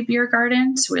into a beer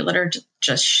garden. So we literally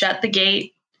just shut the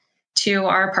gate to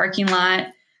our parking lot,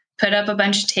 put up a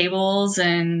bunch of tables.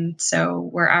 And so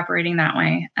we're operating that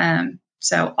way.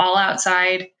 So all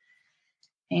outside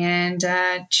and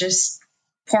just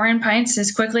pouring pints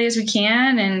as quickly as we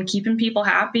can and keeping people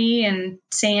happy and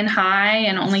saying hi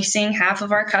and only seeing half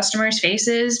of our customers'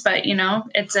 faces. But,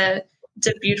 it's a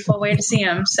beautiful way to see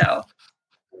them. So.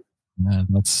 Yeah,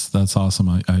 that's awesome.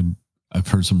 I've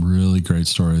heard some really great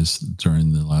stories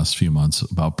during the last few months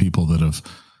about people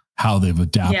how they've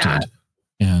adapted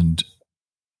and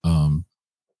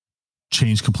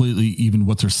changed completely even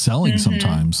what they're selling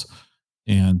sometimes.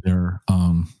 And they're,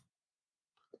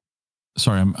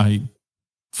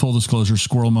 full disclosure,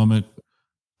 squirrel moment.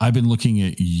 I've been looking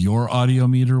at your audio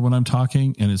meter when I'm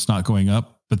talking and it's not going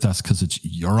up, but that's because it's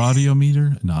your audio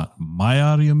meter, not my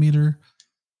audio meter.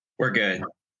 We're good.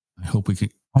 I hope we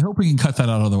can cut that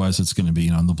out. Otherwise it's going to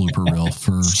be on the blooper reel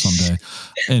for someday.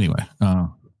 Anyway.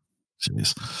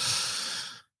 Jeez.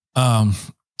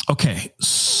 Okay.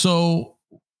 So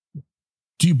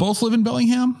do you both live in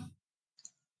Bellingham?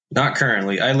 Not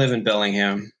currently. I live in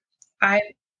Bellingham. I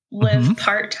live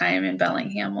part-time in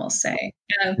Bellingham, we'll say.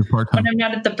 When I'm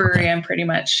not at the brewery, I'm pretty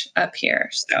much up here.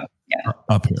 So yeah.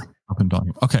 Up in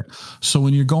Bellingham. Okay. So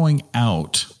when you're going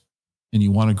out and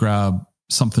you want to grab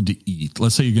something to eat,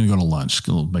 let's say you're going to go to lunch,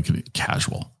 make it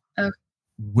casual. Okay.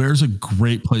 Where's a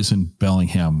great place in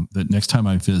Bellingham that next time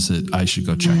I visit, I should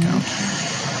go check out?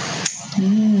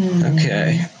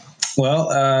 Okay.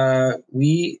 Well,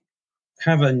 we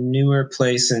have a newer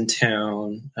place in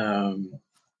town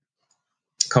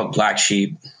called Black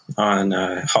Sheep on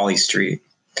Holly Street,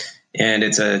 and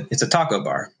it's a taco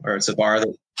bar, or it's a bar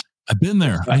that I've been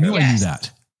there. I knew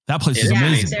that. That place is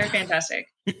amazing. They're fantastic.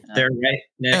 They're right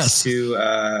next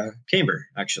to Camber,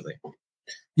 actually.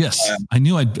 Yes, I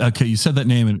knew. Okay, you said that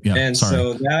name, and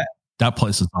so that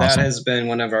place is awesome. That has been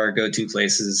one of our go-to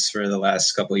places for the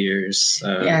last couple of years.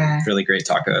 Really great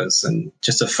tacos and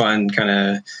just a fun kind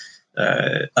of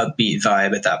upbeat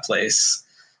vibe at that place.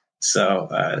 So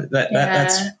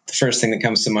that's the first thing that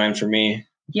comes to mind for me.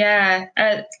 Yeah,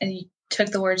 you took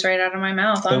the words right out of my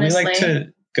mouth. But honestly, we like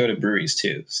to go to breweries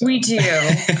too. So. We do.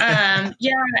 And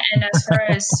as far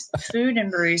as food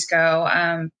and breweries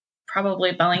go,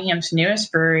 probably Bellingham's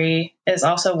newest brewery is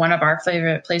also one of our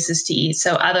favorite places to eat.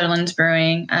 So Otherlands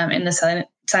Brewing in the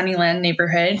Sunnyland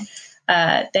neighborhood,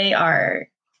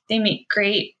 they make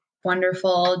great,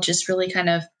 wonderful, just really kind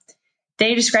of,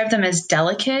 they describe them as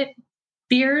delicate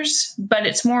beers, but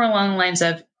it's more along the lines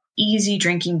of easy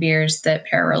drinking beers that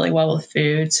pair really well with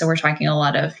food. So we're talking a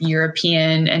lot of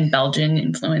European and Belgian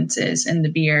influences in the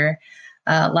beer,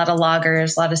 a lot of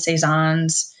lagers, a lot of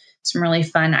saisons, some really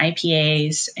fun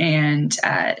IPAs, and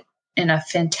a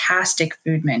fantastic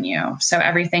food menu. So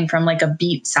everything from like a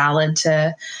beet salad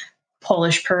to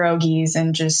Polish pierogies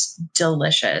and just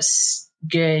delicious,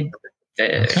 good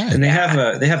food. Okay. And they have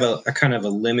a kind of a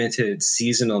limited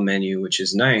seasonal menu, which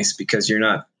is nice because you're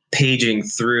not paging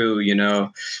through,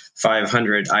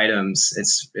 500 items.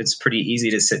 It's pretty easy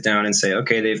to sit down and say,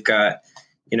 okay, they've got,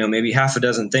 maybe half a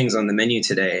dozen things on the menu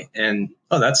today. And,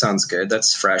 oh, that sounds good.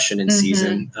 That's fresh and in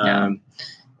season.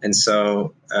 And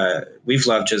so we've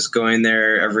loved just going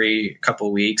there every couple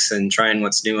of weeks and trying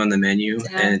what's new on the menu.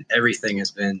 Yeah. And everything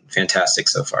has been fantastic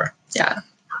so far. Yeah.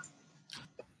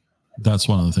 That's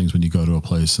one of the things when you go to a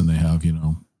place and they have,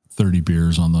 30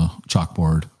 beers on the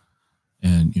chalkboard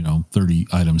and, 30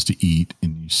 items to eat,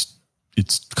 and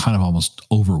it's kind of almost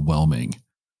overwhelming.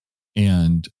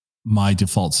 And my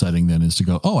default setting then is to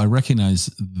go, oh, I recognize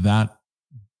that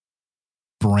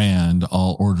brand.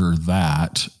 I'll order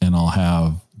that and I'll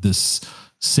have this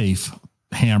safe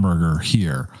hamburger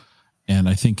here. And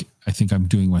I think I'm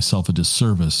doing myself a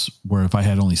disservice where if I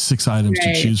had only 6 items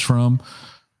to choose from,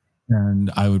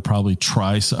 and I would probably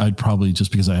I'd probably,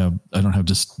 just because I don't have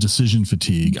decision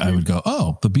fatigue, I would go,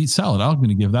 oh, the beet salad, I'm going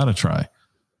to give that a try.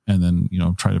 And then,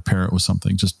 try to pair it with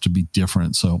something just to be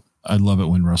different. So I love it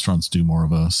when restaurants do more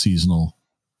of a seasonal,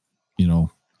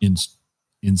 in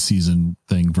season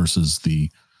thing versus the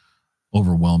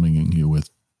overwhelming you with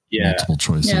multiple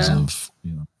choices of,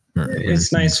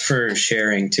 It's nice for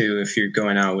sharing too. If you're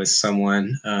going out with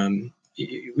someone,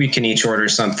 we can each order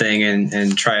something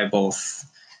and try both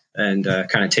and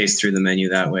kind of taste through the menu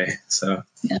that way. So,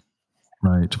 yeah.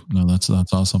 Right. No, that's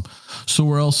awesome. So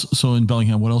where else? So in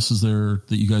Bellingham, what else is there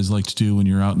that you guys like to do when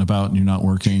you're out and about and you're not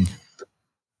working?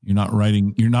 You're not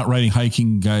writing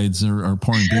hiking guides or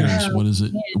pouring beers. What is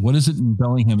it? What is it in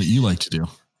Bellingham that you like to do?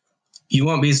 You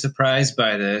won't be surprised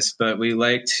by this, but we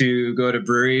like to go to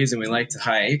breweries and we like to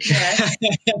hike. Yeah.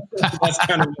 That's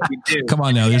kind of what we do. Come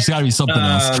on now. There's gotta be something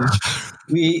else.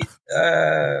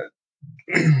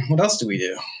 What else do we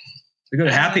do? We go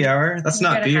to happy hour. That's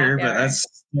not beer, but that's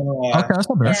okay. That's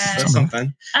not bad. That's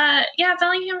something.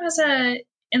 Bellingham has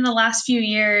in the last few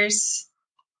years,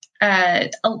 a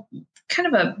kind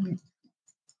of a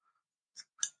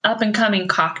up and coming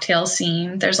cocktail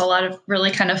scene. There's a lot of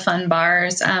really kind of fun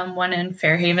bars. One in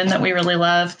Fairhaven that we really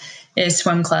love is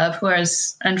Swim Club, who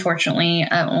is unfortunately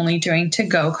only doing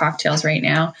to-go cocktails right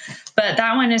now. But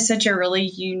that one is such a really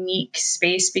unique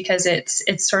space because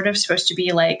it's sort of supposed to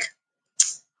be like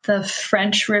the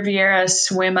French Riviera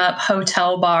swim up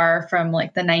hotel bar from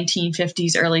like the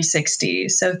 1950s, early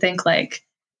 60s. So think like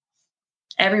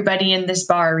everybody in this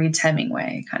bar reads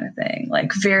Hemingway kind of thing,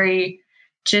 like very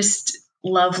just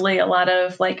lovely. A lot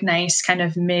of like nice kind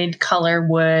of mid-color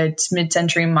woods,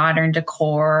 mid-century modern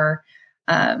decor,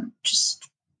 just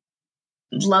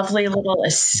lovely little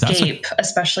escape,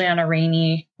 especially on a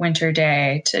rainy winter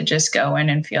day, to just go in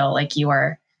and feel like you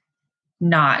are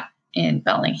not in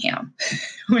Bellingham,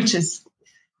 which is,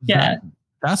 That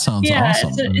sounds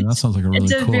awesome. That sounds like a really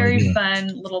cool very idea.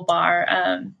 fun little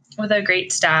bar with a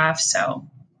great staff. So,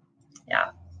 yeah.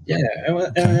 Yeah.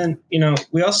 And then,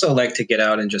 we also like to get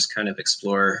out and just kind of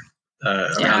explore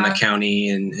around the county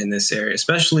and in this area,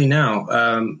 especially now,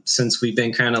 since we've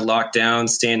been kind of locked down,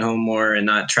 staying home more and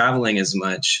not traveling as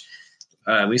much.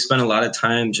 We spent a lot of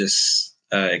time just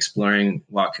exploring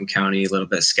Whatcom County, a little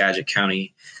bit of Skagit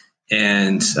County.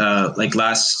 And like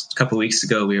last couple of weeks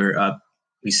ago,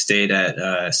 we stayed at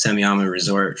Semiyama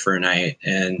Resort for a night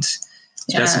and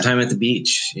spent some time at the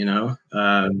beach,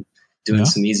 doing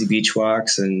some easy beach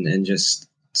walks and just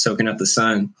soaking up the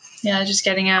sun. Yeah, just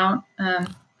getting out. It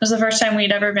was the first time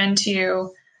we'd ever been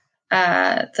to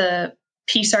the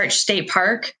Peace Arch State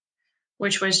Park,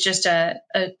 which was just a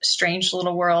strange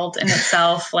little world in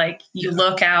itself. Like you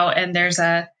look out and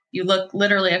you look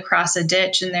literally across a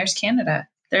ditch and there's Canada.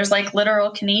 There's like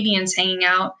literal Canadians hanging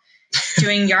out,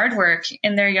 doing yard work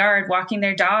in their yard, walking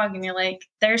their dog. And you're like,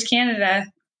 there's Canada.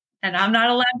 And I'm not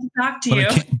allowed to talk to you.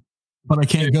 But I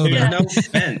can't go there. There's no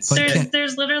fence.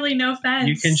 There's literally no fence.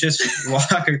 You can just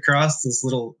walk across this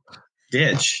little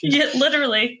ditch. Yeah,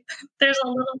 literally. There's a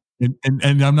little.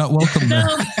 And I'm not welcome there.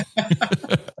 No.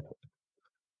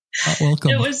 Not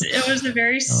welcome. It was a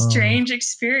very strange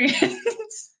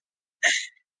experience.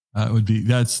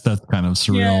 That's kind of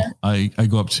surreal. Yeah. I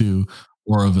go up to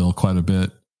Oroville quite a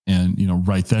bit, and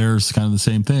right there is kind of the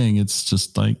same thing. It's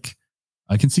just like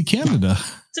I can see Canada.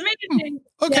 It's amazing.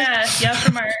 Okay. Yeah.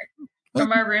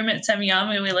 From our room at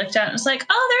Semiyama, we looked out and it was like,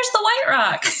 oh, there's the White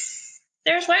Rock.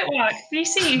 There's White Rock,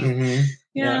 BC. Mm-hmm.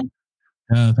 Yeah.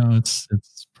 Yeah. No, it's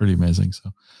pretty amazing.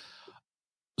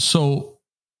 So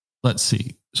let's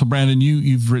see. So Brandon,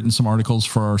 you've written some articles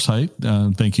for our site.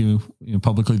 Thank you,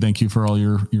 publicly. Thank you for all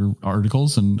your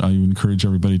articles, and I encourage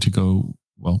everybody to go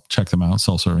check them out,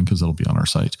 self-serving, because it'll be on our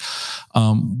site.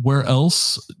 Where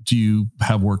else do you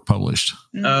have work published?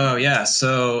 Oh yeah,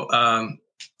 so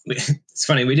it's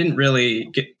funny, we didn't really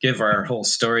give our whole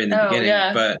story in the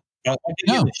beginning, but I'll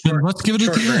give you the let's give it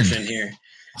at the end here.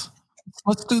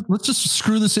 Let's just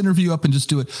screw this interview up and just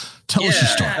do it. Tell us your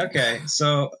story. Okay,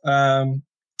 so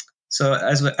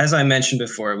as I mentioned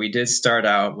before, we did start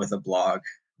out with a blog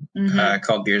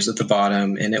called Beers at the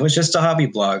Bottom, and it was just a hobby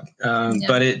blog,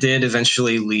 but it did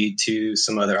eventually lead to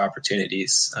some other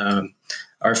opportunities.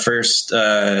 Our first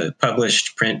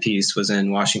published print piece was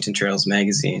in Washington Trails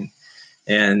magazine,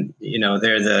 and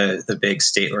they're the big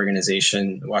state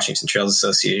organization, Washington Trails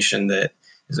Association, that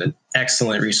is an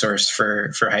excellent resource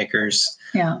for hikers.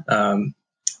 Yeah.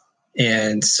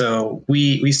 And so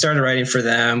we started writing for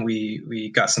them. We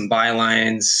got some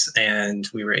bylines, and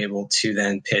we were able to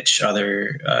then pitch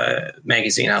other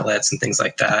magazine outlets and things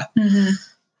like that.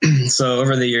 Mm-hmm. So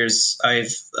over the years,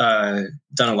 I've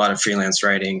done a lot of freelance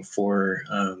writing for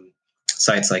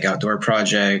sites like Outdoor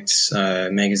Project,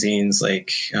 magazines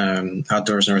like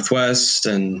Outdoors Northwest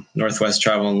and Northwest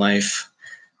Travel and Life.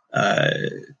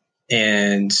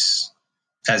 And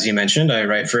as you mentioned, I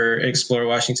write for Explore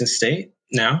Washington State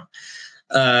now.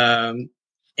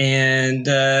 And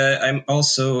I'm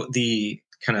also the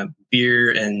kind of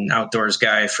beer and outdoors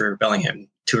guy for Bellingham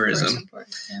Tourism.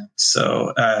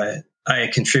 So I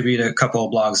contribute a couple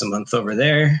of blogs a month over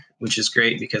there, which is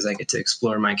great because I get to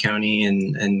explore my county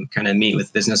and kind of meet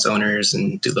with business owners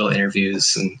and do little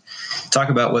interviews and talk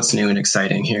about what's new and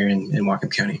exciting here in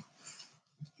Whatcom County.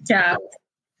 Yeah.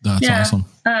 That's awesome.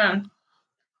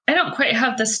 I don't quite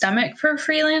have the stomach for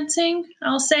freelancing,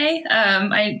 I'll say.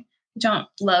 I don't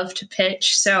love to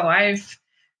pitch. So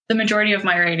the majority of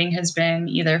my writing has been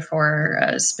either for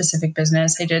a specific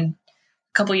business. I did a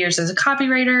couple years as a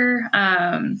copywriter,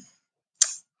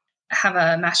 have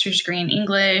a master's degree in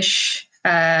English.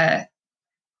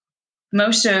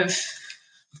 Most of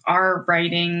our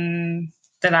writing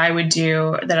that I would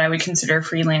consider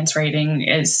freelance writing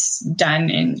is done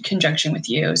in conjunction with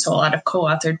you. So a lot of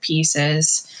co-authored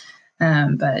pieces.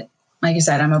 But like I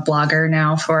said, I'm a blogger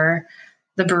now for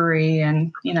the brewery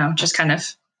and, just kind of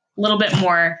a little bit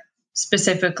more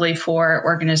specifically for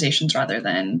organizations rather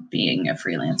than being a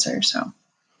freelancer.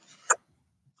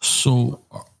 So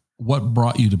what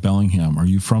brought you to Bellingham? Are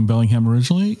you from Bellingham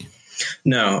originally?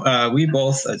 No, we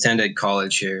both attended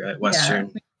college here at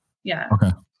Western. Yeah.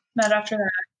 Okay. Met after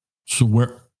that. So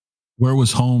where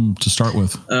was home to start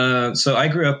with? So I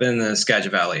grew up in the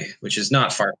Skagit Valley, which is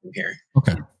not far from here.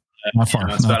 Okay. Not far.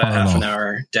 It's about a half an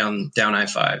hour down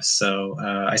I-5. So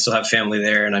I still have family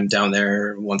there, and I'm down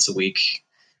there once a week,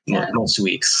 most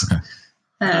weeks. Okay.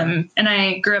 And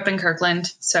I grew up in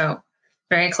Kirkland, so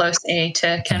very close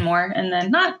to Kenmore, and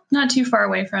then not too far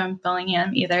away from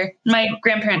Bellingham either. My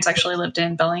grandparents actually lived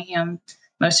in Bellingham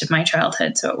most of my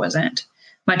childhood, so it wasn't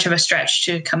much of a stretch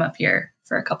to come up here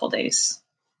for a couple days.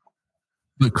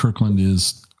 But Kirkland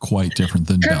is quite different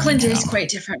than Kirkland Bellingham. is quite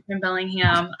different from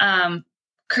Bellingham.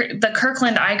 The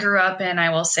Kirkland I grew up in, I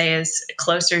will say, is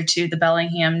closer to the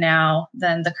Bellingham now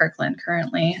than the Kirkland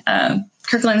currently.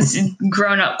 Kirkland's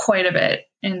grown up quite a bit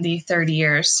in the 30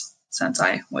 years since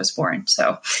I was born.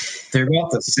 So they're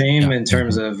about the same in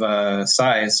terms of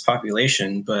size,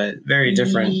 population, but very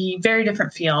different. Very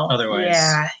different feel. Otherwise.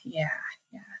 Yeah.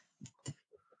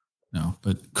 No,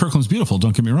 but Kirkland's beautiful.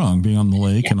 Don't get me wrong. Being on the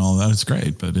lake Yes. and all that, it's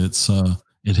great. But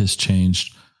it has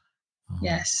changed.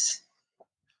 Yes.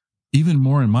 Even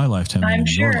more in my lifetime than I'm in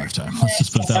sure. your lifetime. Let's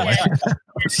just put it that way.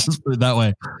 Let's just put it that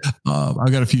way.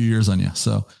 I've got a few years on you.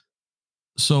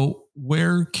 So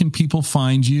where can people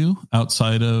find you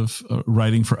outside of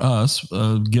writing for us?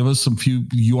 Give us some few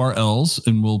URLs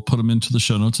and we'll put them into the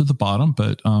show notes at the bottom.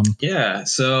 But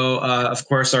So of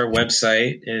course, our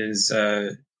website is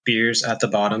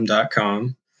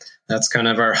beersatthebottom.com. That's kind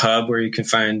of our hub where you can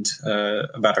find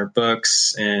about our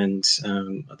books and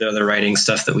the other writing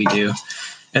stuff that we do.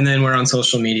 And then we're on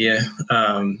social media.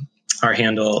 Our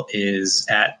handle is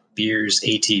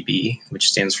 @BeersATB, which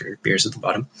stands for Beers at the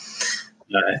Bottom,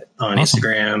 on Awesome.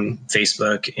 Instagram,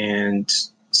 Facebook, and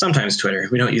sometimes Twitter.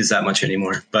 We don't use that much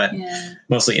anymore, but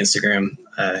mostly Instagram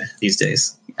these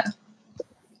days. Yeah.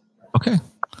 okay.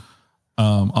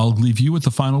 I'll leave you with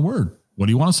the final word. What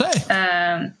do you want to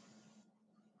say?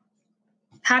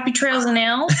 Happy trails and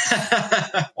ales.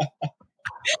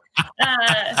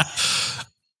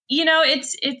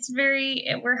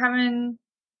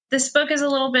 This book is a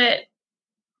little bit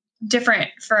different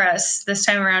for us this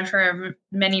time around for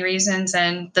many reasons.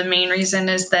 And the main reason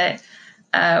is that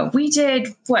we did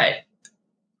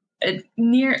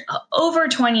near over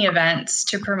 20 events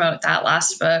to promote that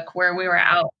last book, where we were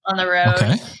out on the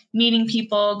road, meeting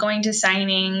people, going to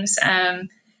signings, and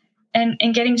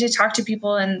getting to talk to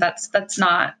people. And that's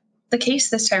not the case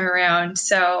this time around.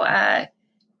 So,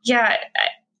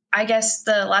 I guess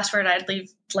the last word I'd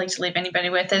like to leave anybody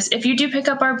with is, if you do pick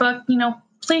up our book,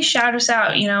 please shout us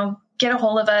out, get a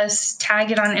hold of us,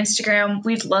 tag it on Instagram.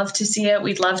 We'd love to see it.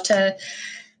 We'd love to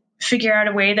figure out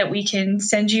a way that we can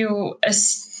send you a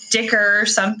sticker or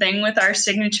something with our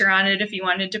signature on it. If you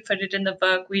wanted to put it in the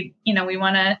book, we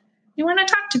want to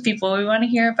talk to people. We want to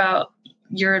hear about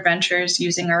your adventures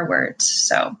using our words.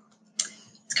 So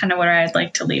it's kind of where I'd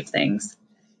like to leave things.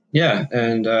 Yeah.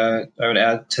 And I would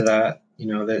add to that,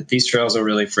 that these trails are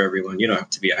really for everyone. You don't have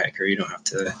to be a hiker. You don't have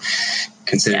to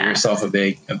consider yourself a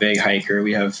big hiker.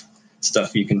 We have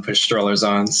stuff you can push strollers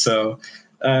on. So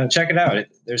check it out.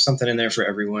 There's something in there for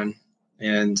everyone.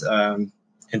 And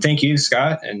thank you,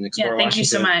 Scott, and Explore thank Washington you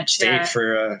so much State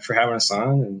for having us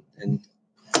on and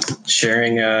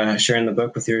sharing the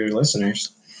book with your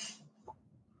listeners.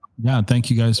 Yeah,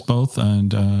 thank you guys both,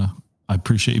 and I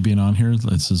appreciate you being on here.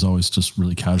 This is always just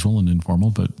really casual and informal,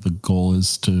 but the goal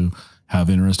is to have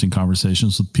interesting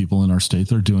conversations with people in our state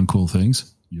that are doing cool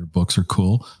things. Your books are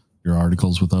cool. Your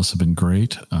articles with us have been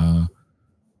great. I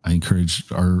encourage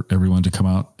everyone to come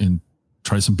out and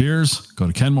try some beers. Go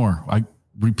to Kenmore.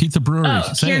 Repeat the brewery.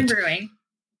 Kern Brewing.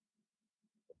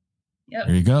 Yep.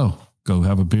 There you go. Go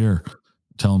have a beer.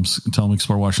 Tell them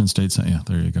Explore Washington State sent you.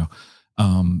 There you go.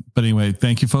 But anyway,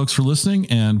 thank you folks for listening,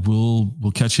 and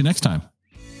we'll catch you next time.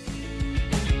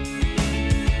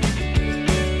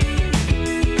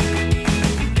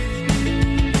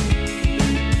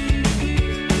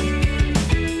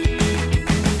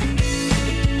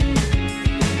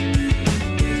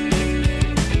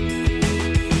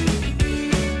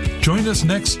 Join us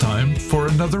next time for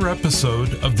another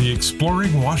episode of the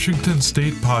Exploring Washington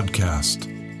State podcast.